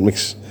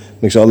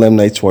makes all them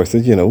nights worth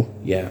it.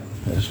 Yeah,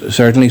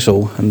 certainly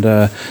so, and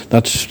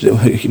that's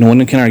no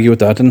one can argue with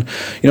that. And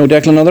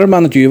Declan, another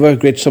man that you have a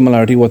great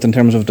similarity with in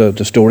terms of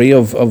the story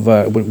of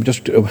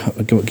just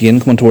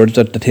again coming towards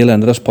the tail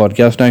end of this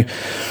podcast now.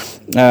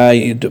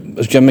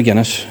 Is Jim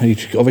McGuinness.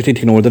 He's obviously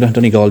taken over the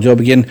Donegal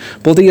job again.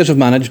 Both of you have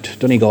managed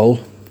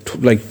Donegal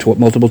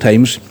multiple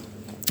times.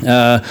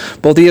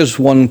 Both of you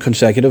won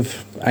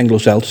consecutive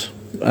Anglo-Celts,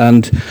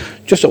 and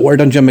just a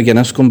word on Jim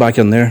McGuinness going back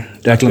in there,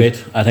 Declan.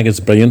 Great. I think it's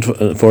brilliant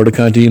for the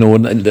county.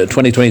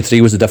 2023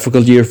 was a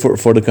difficult year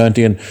for the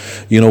county, and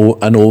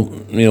I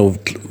know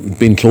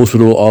being close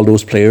with all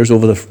those players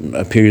over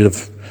a period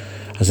of,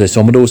 as I say,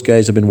 some of those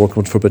guys have been working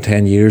with for about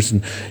 10 years,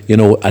 and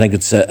I think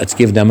it's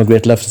given them a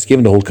great lift. It's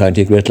given the whole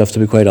county a great lift, to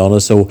be quite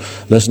honest. So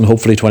listen,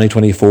 hopefully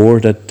 2024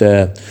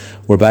 that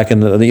we're back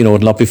in. It'll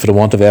not be for the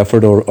want of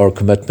effort or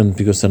commitment,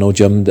 because I know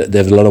Jim, they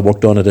have a lot of work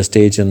done at this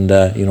stage, and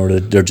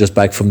they're just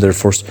back from their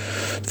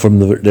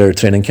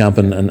training camp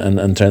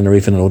and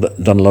Tenerife, and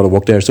done a lot of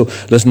work there. So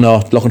listen,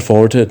 looking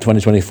forward to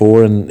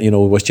 2024,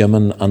 and wish Jim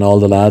and all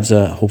the lads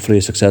hopefully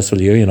a successful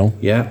year.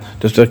 Yeah,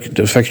 just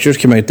the fixtures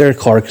came out there.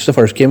 Cork's the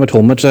first game at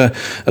home. I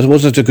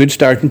suppose it's a good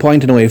starting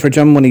point in a way for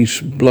Jim when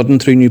he's blooding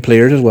through new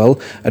players as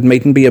well. It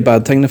mightn't be a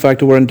bad thing, the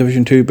fact that we're in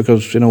Division 2,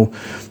 because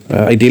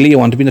ideally you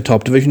want to be in the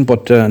top division,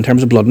 but in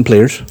terms of blooding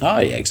players. Oh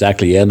yeah,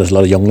 exactly. Yeah, and there's a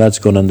lot of young lads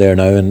going in there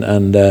now,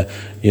 and I'd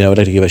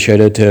like to give a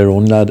shout out to our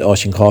own lad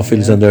Oisin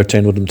Caulfield's in there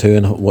training with him too,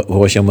 and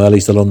wish him well.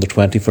 He's still under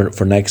 20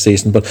 for next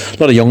season, but a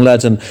lot of young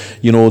lads, and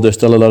there's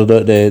still a lot of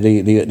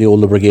the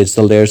older brigade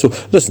still there. So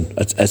listen,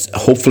 it's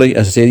hopefully,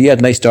 as I say, a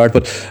nice start,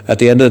 but at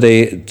the end of the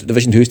day,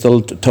 Division 2 is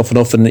still tough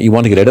enough, and you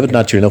want to get out of it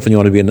naturally enough, and you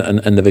want to be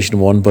in Division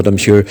 1. But I'm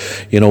sure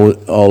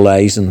all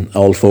eyes and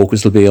all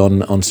focus will be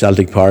on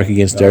Celtic Park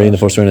against Derry in the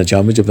first round of the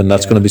championship, and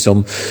that's going to be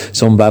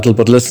some battle.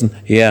 But listen,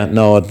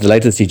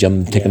 delighted to see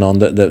Jim taking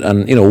on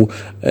and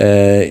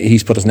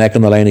he's put his neck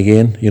on the line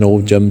again.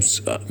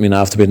 Jim's,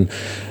 after being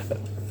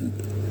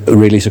a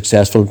really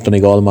successful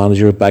Donegal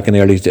manager back in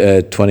the early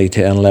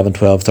 2010, 11,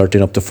 12,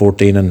 13 up to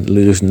 14, and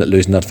losing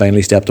that,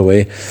 finally stepped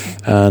away,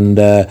 and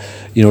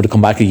to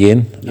come back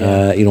again,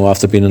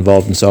 after being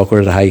involved in soccer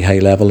at a high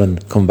level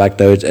and come back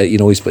down,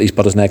 he's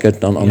put his neck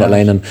out on that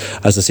line, and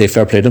as I say,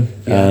 fair play to him.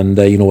 And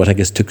I think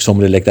it took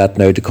somebody like that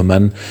now to come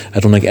in. I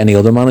don't think any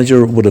other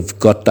manager would have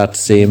got that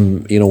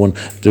same, when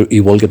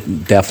he will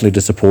get definitely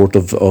the support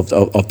of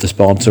the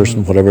sponsors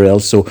and whatever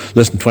else. So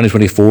listen,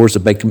 2024 is a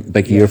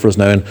big year for us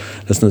now, and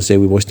listen, to say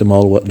we wish them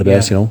all the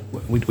best.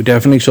 We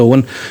definitely so.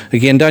 And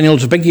again, Daniel,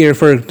 it's a big year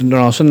for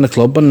Rossa and the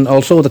club, and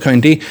also the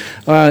county.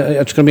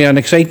 It's going to be an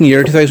exciting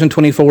year,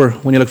 2024,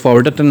 when you look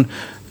forward to it, and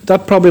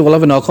that probably will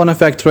have a knock-on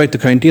effect throughout the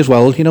county as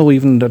well,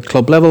 even at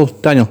club level.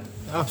 Daniel?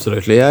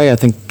 Absolutely, I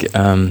think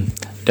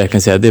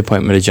Declan said the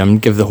appointment of Jim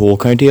give the whole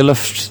county a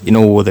lift,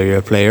 whether you're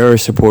a player or a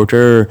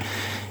supporter,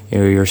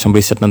 you're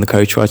somebody sitting on the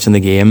couch watching the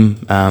game,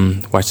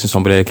 watching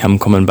somebody like him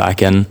coming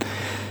back in,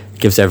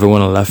 gives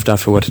everyone a lift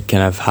after what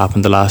kind of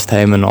happened the last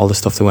time and all the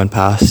stuff that went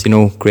past, you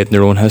know, creating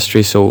their own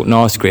history. So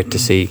no, it's great to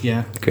see.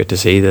 Yeah. Great to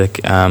see that.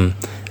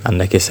 And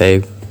like I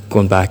say,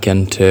 going back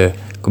into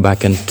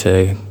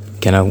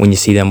kind of when you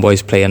see them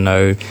boys playing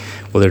now,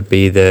 whether it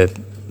be the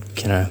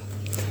kind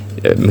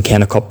of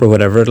McKenna Cup or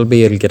whatever it'll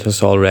get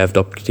us all revved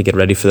up to get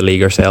ready for the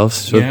league ourselves.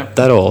 So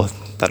that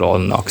all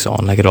knocks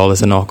on, like it all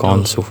is a knock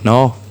on. So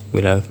no,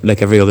 we'll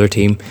like every other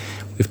team,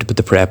 we have to put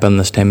the prep in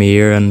this time of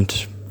year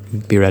and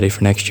be ready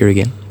for next year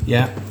again.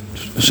 Yeah,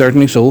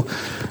 certainly so.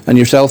 And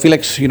yourself,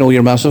 Felix, you know,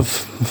 you're a massive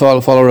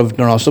follower of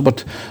Rossa,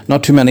 but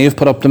not too many have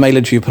put up the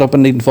mileage you put up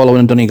and need following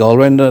in Donegal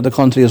around the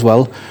country as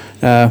well.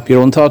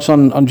 Your own thoughts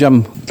on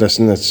Jim?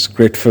 Listen, it's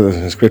great for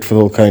the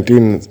whole county,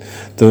 and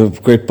the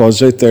great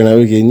buzz out there now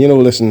again. You know,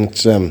 listen,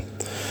 it's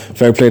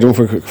fair play to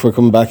them for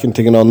coming back and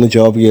taking on the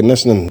job again.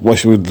 Listen, and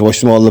wish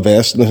them all the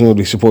best, and listen,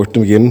 we support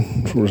them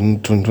again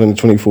in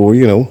 2024.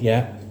 You know.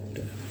 Yeah.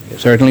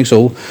 Certainly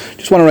so.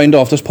 Just want to round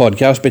off this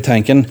podcast by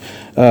thanking,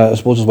 I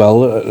suppose as well,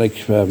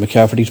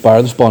 McCafferty's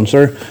Bar, the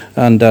sponsor,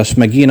 and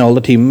Smiggy and all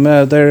the team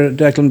there,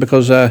 Declan,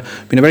 because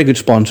been a very good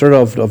sponsor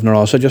of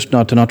Rossa. Just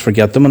not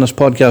forget them on this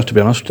podcast, to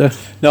be honest.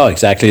 No,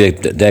 exactly.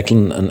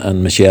 Declan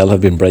and Michelle have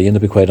been brilliant, to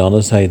be quite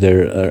honest.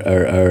 They're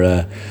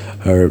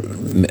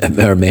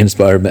our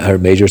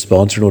major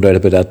sponsor, no doubt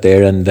about that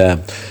there, and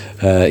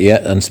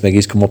and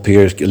Smiggy's come up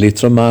here,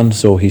 Leitrim man,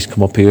 so he's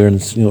come up here,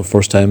 and you know,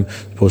 first time, I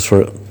suppose,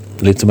 for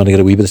Leitrim man to get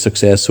a wee bit of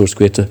success, so it's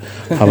great to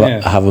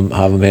have him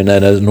here. Now,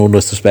 there's no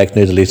disrespect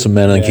now to Leitrim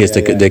men in case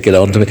they get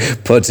on to me,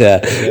 but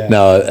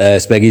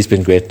Smiggy's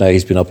been great now.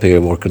 He's been up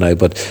here working out,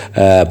 but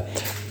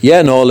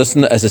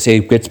listen, as I say,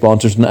 great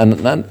sponsors,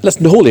 and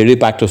listen, the whole area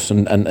backed us,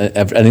 and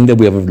everything that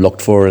we ever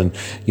looked for, and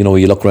you know,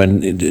 you look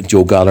around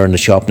Joe Galler in the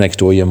shop next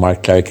door, you have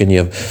Mark Clark, and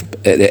you have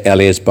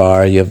Elias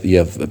Bar, you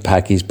have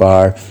Packy's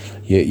Bar.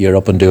 You're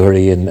up in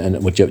Doohery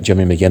and with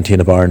Jimmy McGinty in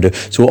the bar, and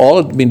so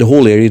the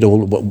whole area, the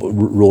whole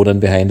road in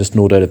behind us,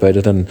 no doubt about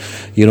it. And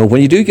you know, when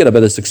you do get a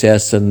bit of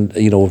success, and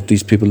you know,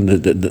 these people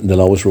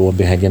they'll always roll in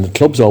behind you. And the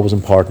club's always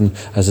important,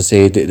 as I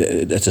say.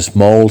 It's a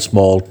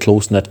small,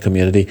 close knit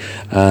community,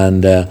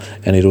 and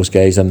any of those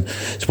guys. And I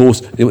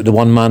suppose the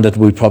one man that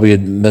we probably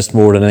missed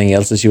more than anything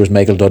else this year was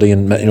Michael Duddy,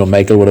 and you know,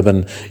 Michael would have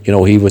been, you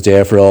know, he was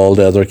there for all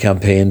the other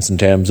campaigns in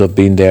terms of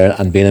being there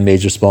and being a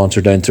major sponsor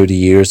down through the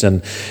years.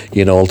 And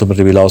you know,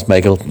 ultimately we lost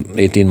Michael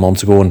 18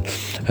 months ago, and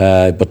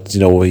but you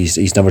know,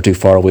 he's never too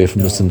far away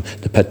from us. And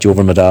the pitch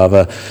over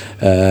Madava,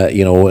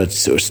 you know,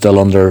 it's still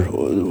under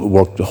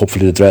work.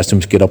 Hopefully the dressing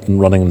rooms get up and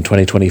running in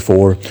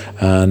 2024,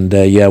 and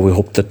we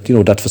hope that, you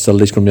know, that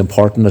facility is going to be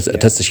important.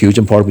 It's huge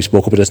important. We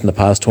spoke about this in the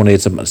past, Tony.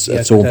 It's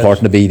so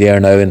important to be there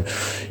now, and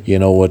you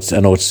know, I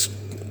know it's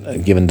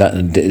given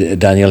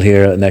Daniel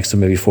here next to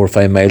maybe 4 or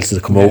 5 miles to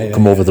come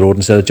over the road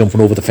instead of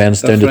jumping over the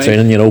fence down to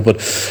training, you know. But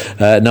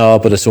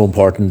but it's so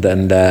important,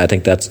 and I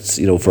think that's,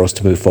 you know, for us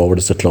to move forward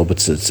as a club.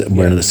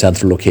 We're in a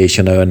central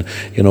location now, and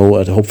you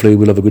know, hopefully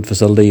we'll have a good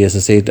facility, as I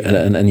said,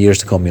 in years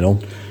to come, you know.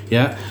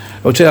 Yeah,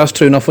 I would say that's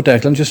true enough what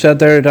Declan just said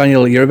there,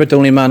 Daniel. You're about the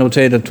only man I would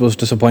say that was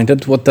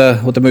disappointed with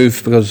the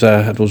move, because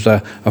it was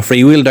a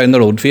freewheel down the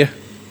road for you.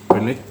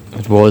 Really,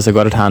 it was. I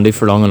got it handy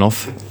for long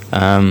enough.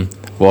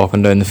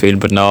 Walking down the field,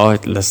 but no,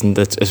 listen,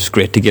 it's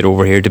great to get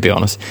over here, to be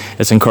honest.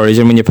 It's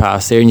encouraging when you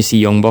pass there and you see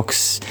young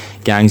bucks,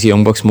 gangs of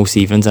young bucks most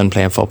evenings, and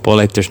playing football.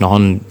 Like there's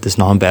nothing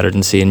better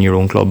than seeing your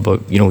own club,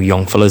 but you know,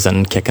 young fellas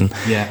in kicking,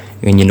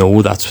 and you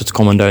know that's what's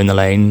coming down the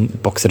line.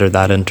 Bucks that are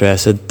that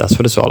interested, that's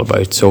what it's all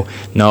about. So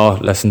no,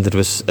 listen, it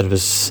was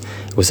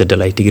a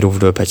delight to get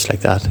over to a pitch like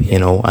that, you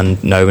know.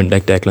 And now, when,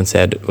 like Declan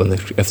said,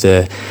 if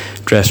the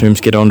dressing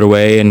rooms get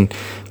underway and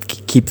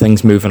keep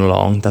things moving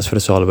along, that's what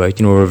it's all about.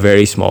 You know, we're a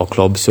very small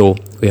club, so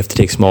we have to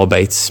take small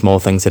bites, small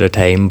things at a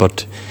time,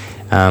 but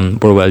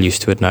we're well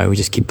used to it now. We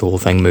just keep the whole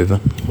thing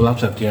moving. Well,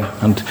 that's it, yeah.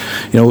 And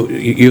you know,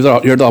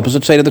 you're the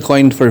opposite side of the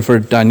coin for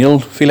Daniel,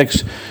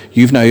 Felix.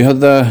 You've now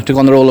had to go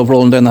on the role of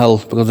rolling down the hill,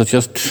 because it's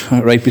just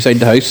right beside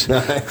the house.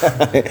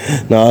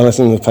 No,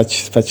 listen, the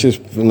pitch is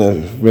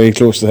very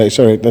close to the house.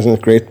 All right, listen,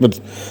 it's great. But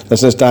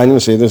listen, as Daniel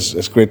said,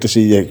 it's great to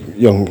see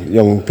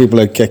young people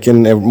out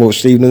kicking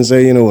most evenings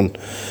there, you know. And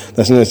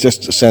listen, it's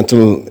just a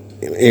central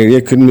area.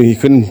 You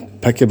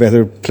couldn't pick a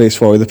better place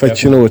for the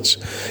pitch, you know. It's,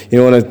 you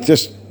know, and it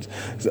just,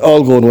 it's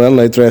all going well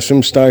now. Dressing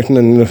room starting,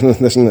 and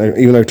listen,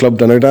 even our club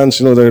dinner dance,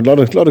 you know, there are a lot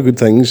of good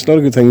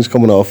things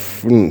coming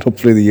off, and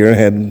hopefully the year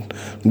ahead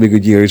will be a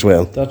good year as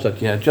well. That's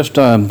it, yeah. Just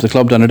the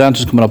club dinner dance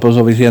is coming up, as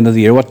obviously the end of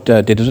the year. What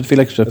date is it,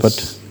 Felix?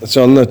 It's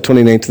on the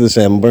 29th of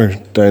December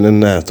down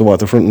in the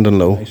waterfront in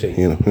Dunlow.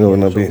 You know,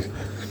 and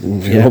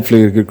there'll be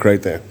hopefully a good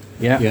crowd there.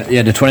 Yeah,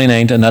 the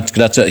 29th, and that's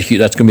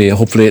going to be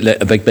hopefully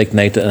a big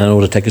night. And I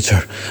know the tickets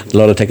are a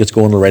lot of tickets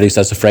going already. So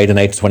that's a Friday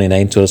night,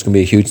 29th. So it's going to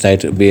be a huge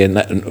night. It'll be a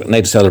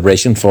night of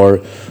celebration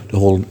for the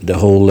whole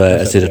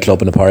the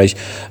club and the parish,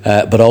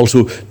 but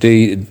also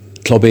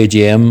club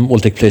AGM will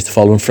take place the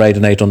following Friday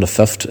night on the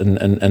 5th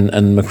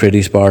in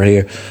McCready's Bar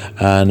here,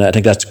 and I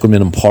think that's going to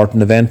be an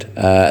important event.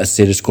 As I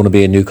say, there's going to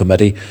be a new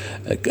committee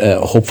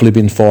hopefully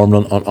being formed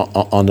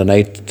on the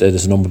night.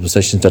 There's a number of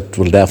positions that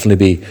will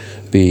definitely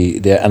be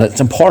there, and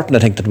it's important, I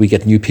think, that we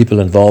get new people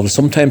involved.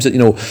 Sometimes,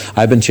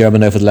 I've been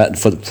chairman now for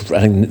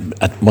I think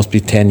it must be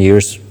 10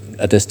 years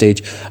at this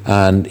stage,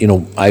 and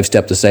I've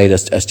stepped aside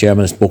as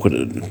chairman and spoke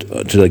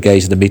to the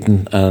guys in the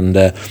meeting, and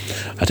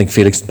I think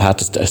Felix and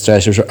Pat as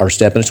treasurers are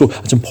stepping in. So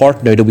it's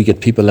important now that we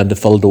get people in to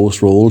fill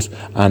those roles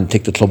and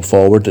take the club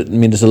forward. I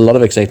mean, there's a lot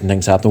of exciting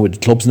things happening with the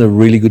club's in a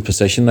really good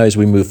position now as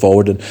we move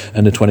forward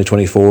into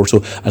 2024, so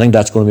I think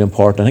that's going to be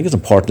important. I think it's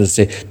important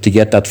to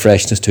get that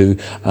freshness too,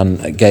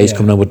 and guys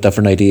coming in with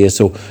different ideas.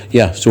 So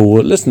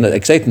listen,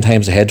 exciting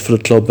times ahead for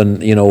the club,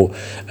 and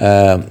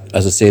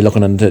as I say,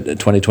 looking into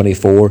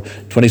 2024,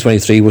 2023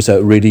 was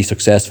a really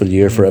successful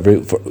year for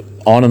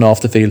on and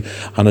off the field,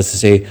 and as I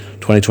say,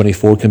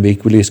 2024 can be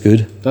equally as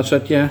good. That's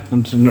it, yeah.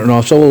 And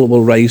Rossa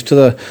will rise to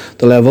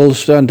the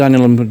levels. And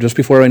Daniel, just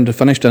before I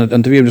finish the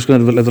interview, I'm just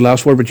going to leave the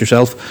last word with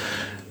yourself.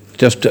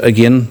 Just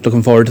again,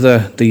 looking forward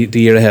to the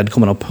year ahead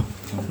coming up.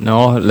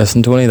 No,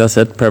 listen, Tony, that's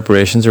it.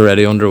 Preparations are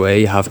already underway.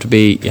 You have to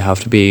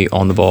be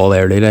on the ball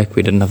early. Like,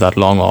 we didn't have that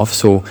long off,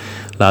 so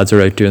lads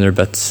are out doing their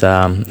bits,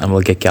 and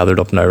we'll get gathered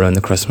up now around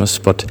the Christmas.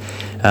 But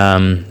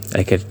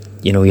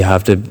you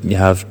have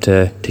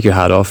to take your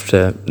hat off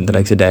to the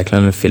likes of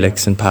Declan and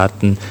Felix and Pat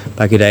and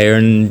Becky Dyer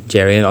and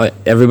Jerry and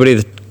everybody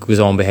that goes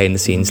on behind the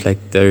scenes.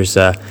 Like, there's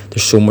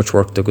so much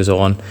work that goes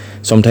on.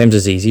 Sometimes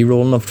it's easy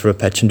rolling up to a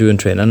pitch and doing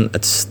training.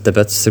 It's the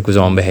bits that goes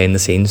on behind the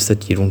scenes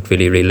that you don't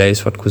really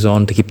realise what goes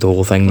on to keep the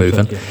whole thing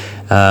moving.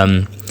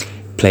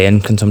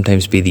 Playing can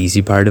sometimes be the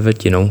easy part of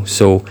it,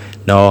 so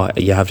no,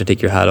 you have to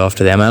take your hat off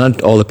to them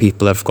and all the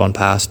people that have gone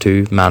past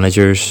too,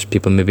 managers,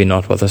 people maybe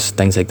not with us,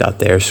 things like that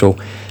there. So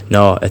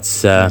no, it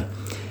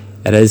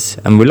is,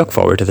 and we look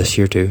forward to this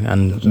year too,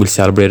 and we'll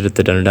celebrate it at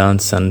the dinner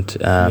dance, and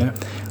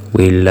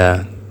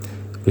we'll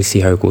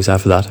see how it goes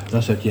after that.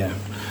 That's it, yeah.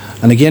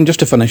 And again,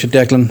 just to finish it,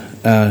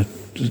 Declan,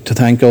 to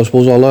thank, I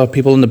suppose, all the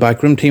people in the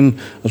backroom team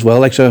as well,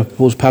 like, I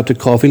suppose, Patrick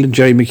Caulfield and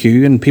Jerry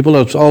McHugh, and people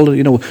that's all,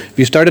 if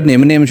you started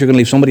naming names, you're going to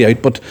leave somebody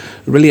out, but it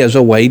really is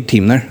a wide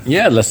team there.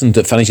 Yeah, listen,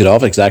 to finish it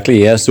off,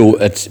 exactly, yeah. So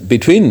it's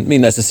between,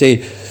 as I say,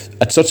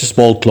 it's such a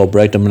small club,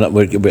 right? I mean,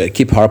 we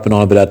keep harping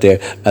on about that there,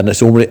 and it's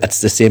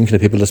the same kind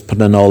of people that's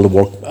putting in all the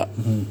work.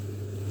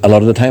 A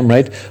lot of the time,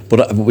 right?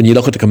 But when you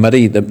look at the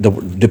committee, they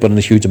put in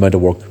a huge amount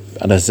of work.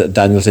 And as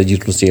Daniel said, you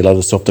can see a lot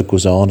of stuff that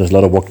goes on. There's a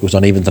lot of work that goes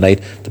on. Even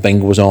tonight, the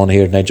bingo was on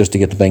here tonight just to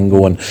get the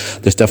bingo, and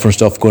there's different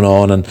stuff going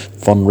on and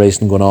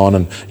fundraising going on.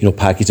 And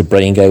Packy's a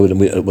brilliant guy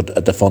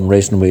at the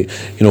fundraising.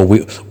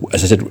 We,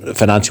 as I said,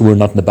 financially we're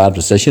not in a bad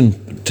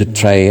position to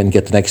try and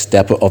get the next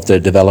step of the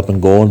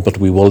development going. But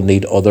we will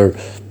need other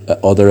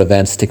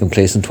events taking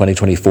place in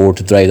 2024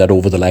 to drive that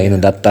over the line,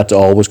 and that's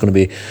always going to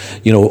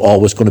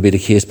be the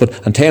case.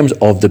 But in terms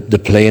of the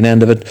playing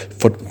end of it,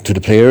 to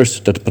the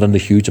players that put in a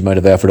huge amount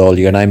of effort all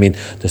year, and I mean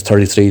there's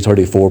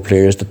 34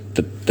 players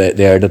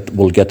that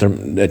will get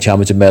their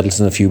championship medals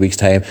in a few weeks'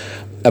 time.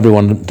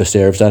 Everyone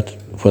deserves that,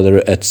 whether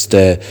it's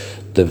the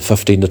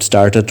 15 that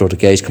started, or the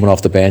guys coming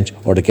off the bench,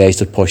 or the guys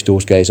that pushed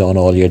those guys on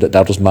all year.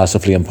 That was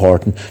massively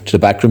important. To the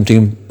backroom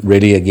team,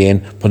 really,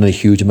 again, putting in a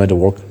huge amount of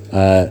work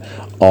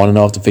on and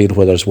off the field,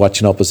 whether it's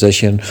watching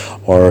opposition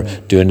or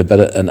doing a bit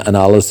of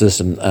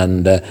analysis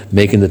and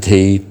making the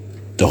tea,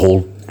 the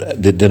whole.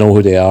 They know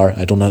who they are.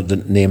 I don't have to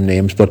name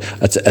names, but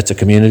it's a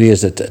community,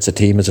 it's a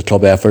team, it's a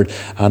club effort.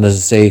 And as I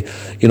say,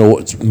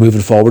 it's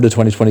moving forward to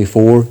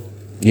 2024.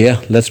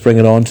 Yeah, let's bring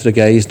it on to the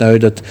guys now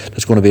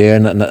that's going to be there,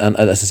 and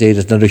as I say,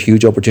 there's another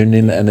huge opportunity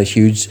and a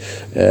huge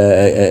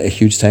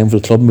time for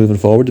the club moving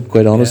forward, to be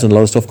quite honest, and a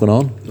lot of stuff going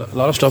on. A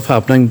lot of stuff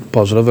happening,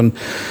 positive, and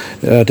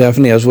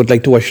definitely as would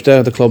like to wish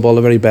the club all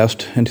the very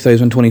best in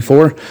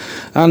 2024.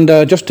 And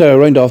just to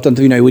round off the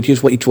interview now, which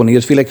is what each one of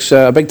you, Felix,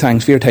 a big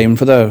thanks for your time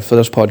for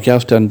this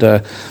podcast, and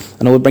I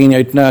know we're bringing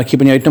you out,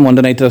 keeping you out on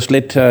Monday night to this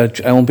late.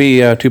 I won't be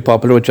too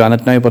popular with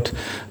Janet now, but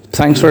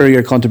thanks for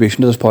your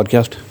contribution to this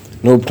podcast.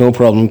 No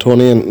problem,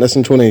 Tony. And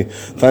listen, Tony,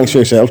 thanks for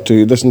yourself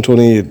too. Listen,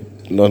 Tony,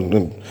 a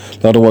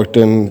lot of work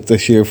done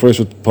this year for us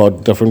with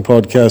different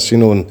podcasts,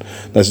 and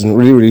listen,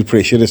 really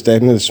appreciate it. It's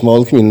definitely a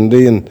small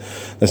community, and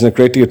listen, it's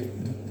great to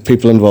get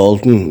people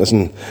involved, and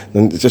listen,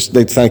 and just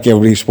like to thank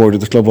everybody who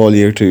supported the club all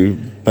year too,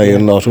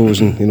 buying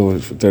lottos, and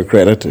their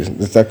credit.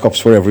 That cup's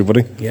for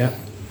everybody. Yeah,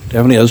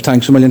 definitely is.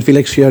 Thanks a million,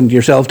 Felix, and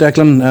yourself,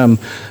 Declan.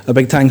 A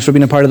big thanks for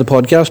being a part of the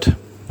podcast.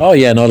 Oh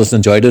yeah, no, listen,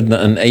 enjoyed it,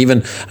 and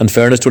even in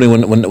fairness, Tony,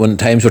 when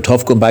times were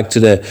tough, going back to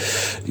the,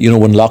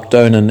 when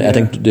lockdown, and I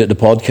think the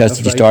podcast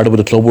that you started with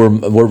the club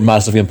were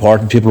massively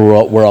important. People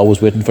were always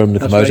waiting for them to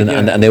come out,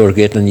 and they were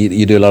great, and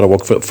you do a lot of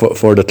work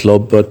for the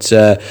club, but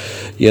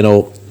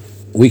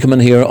we come in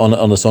here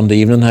on a Sunday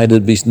evening.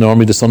 I'd be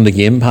normally the Sunday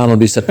game panel,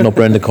 be sitting up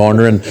around the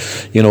corner, and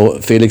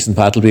Felix and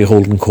Pat will be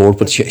holding court,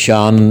 but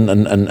Sean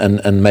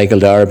and Michael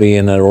Darby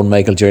and our own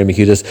Michael, Jerry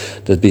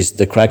McHugh,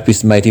 the crack be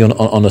mighty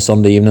on a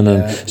Sunday evening.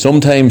 And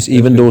sometimes,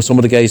 even though some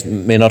of the guys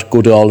may not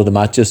go to all of the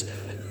matches,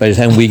 by the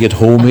time we get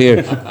home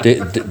here,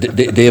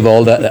 they have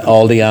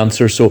all the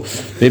answers. So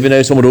maybe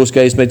now some of those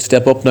guys might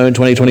step up now in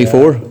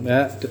 2024.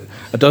 Yeah.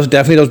 It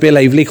definitely does be a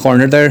lively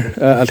corner there,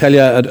 I'll tell you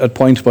at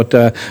points, but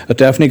it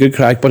definitely good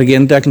crack. But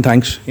again, Declan,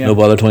 thanks. Yeah. No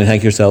bother, Tony.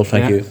 Thank yourself.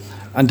 Thank you.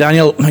 And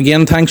Daniel,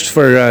 again, thanks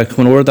for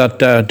coming over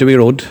that Dewey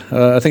Road.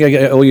 I think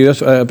I owe you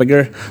a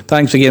bigger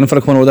thanks again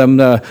for coming over them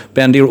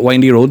bendy,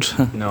 windy roads.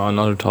 No,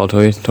 not at all,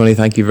 Tony. Tony,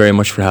 thank you very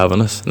much for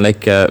having us.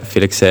 Like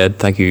Felix said,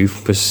 thank you,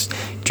 because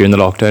during the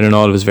lockdown and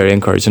all, it was very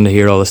encouraging to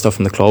hear all the stuff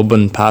from the club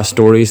and past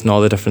stories and all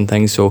the different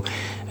things. So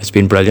it's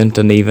been brilliant,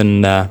 and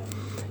even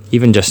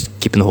just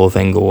keeping the whole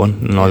thing going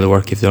and all the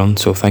work you've done.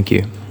 So thank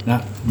you.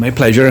 Yeah, my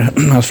pleasure,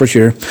 that's for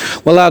sure.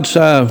 Well, lads,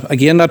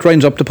 again, that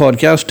rounds up the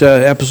podcast,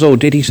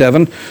 episode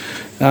 87.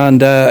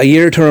 And a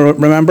year to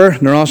remember,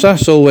 Rossa.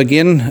 So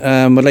again,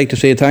 I'd like to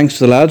say thanks to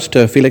the lads,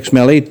 to Felix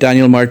Melly,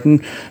 Daniel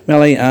Martin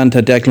Melly, and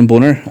to Declan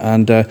Boner.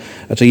 And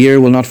it's a year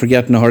we'll not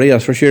forget in a hurry,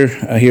 that's for sure,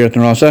 here at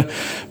Rossa.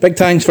 Big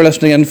thanks for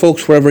listening in,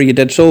 folks, wherever you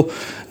did so.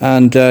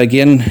 And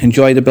again,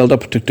 enjoy the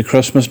build-up to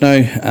Christmas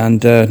now.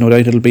 And no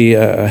doubt it'll be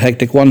a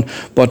hectic one.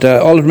 But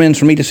all that remains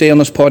for me to say on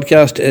this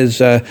podcast is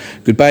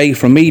goodbye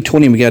from me,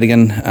 Tony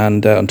McGettigan,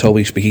 and until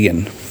we speak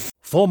again.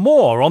 For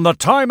more on the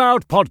Time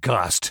Out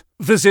podcast,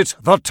 visit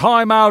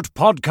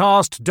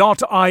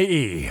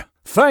thetimeoutpodcast.ie.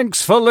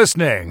 Thanks for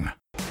listening.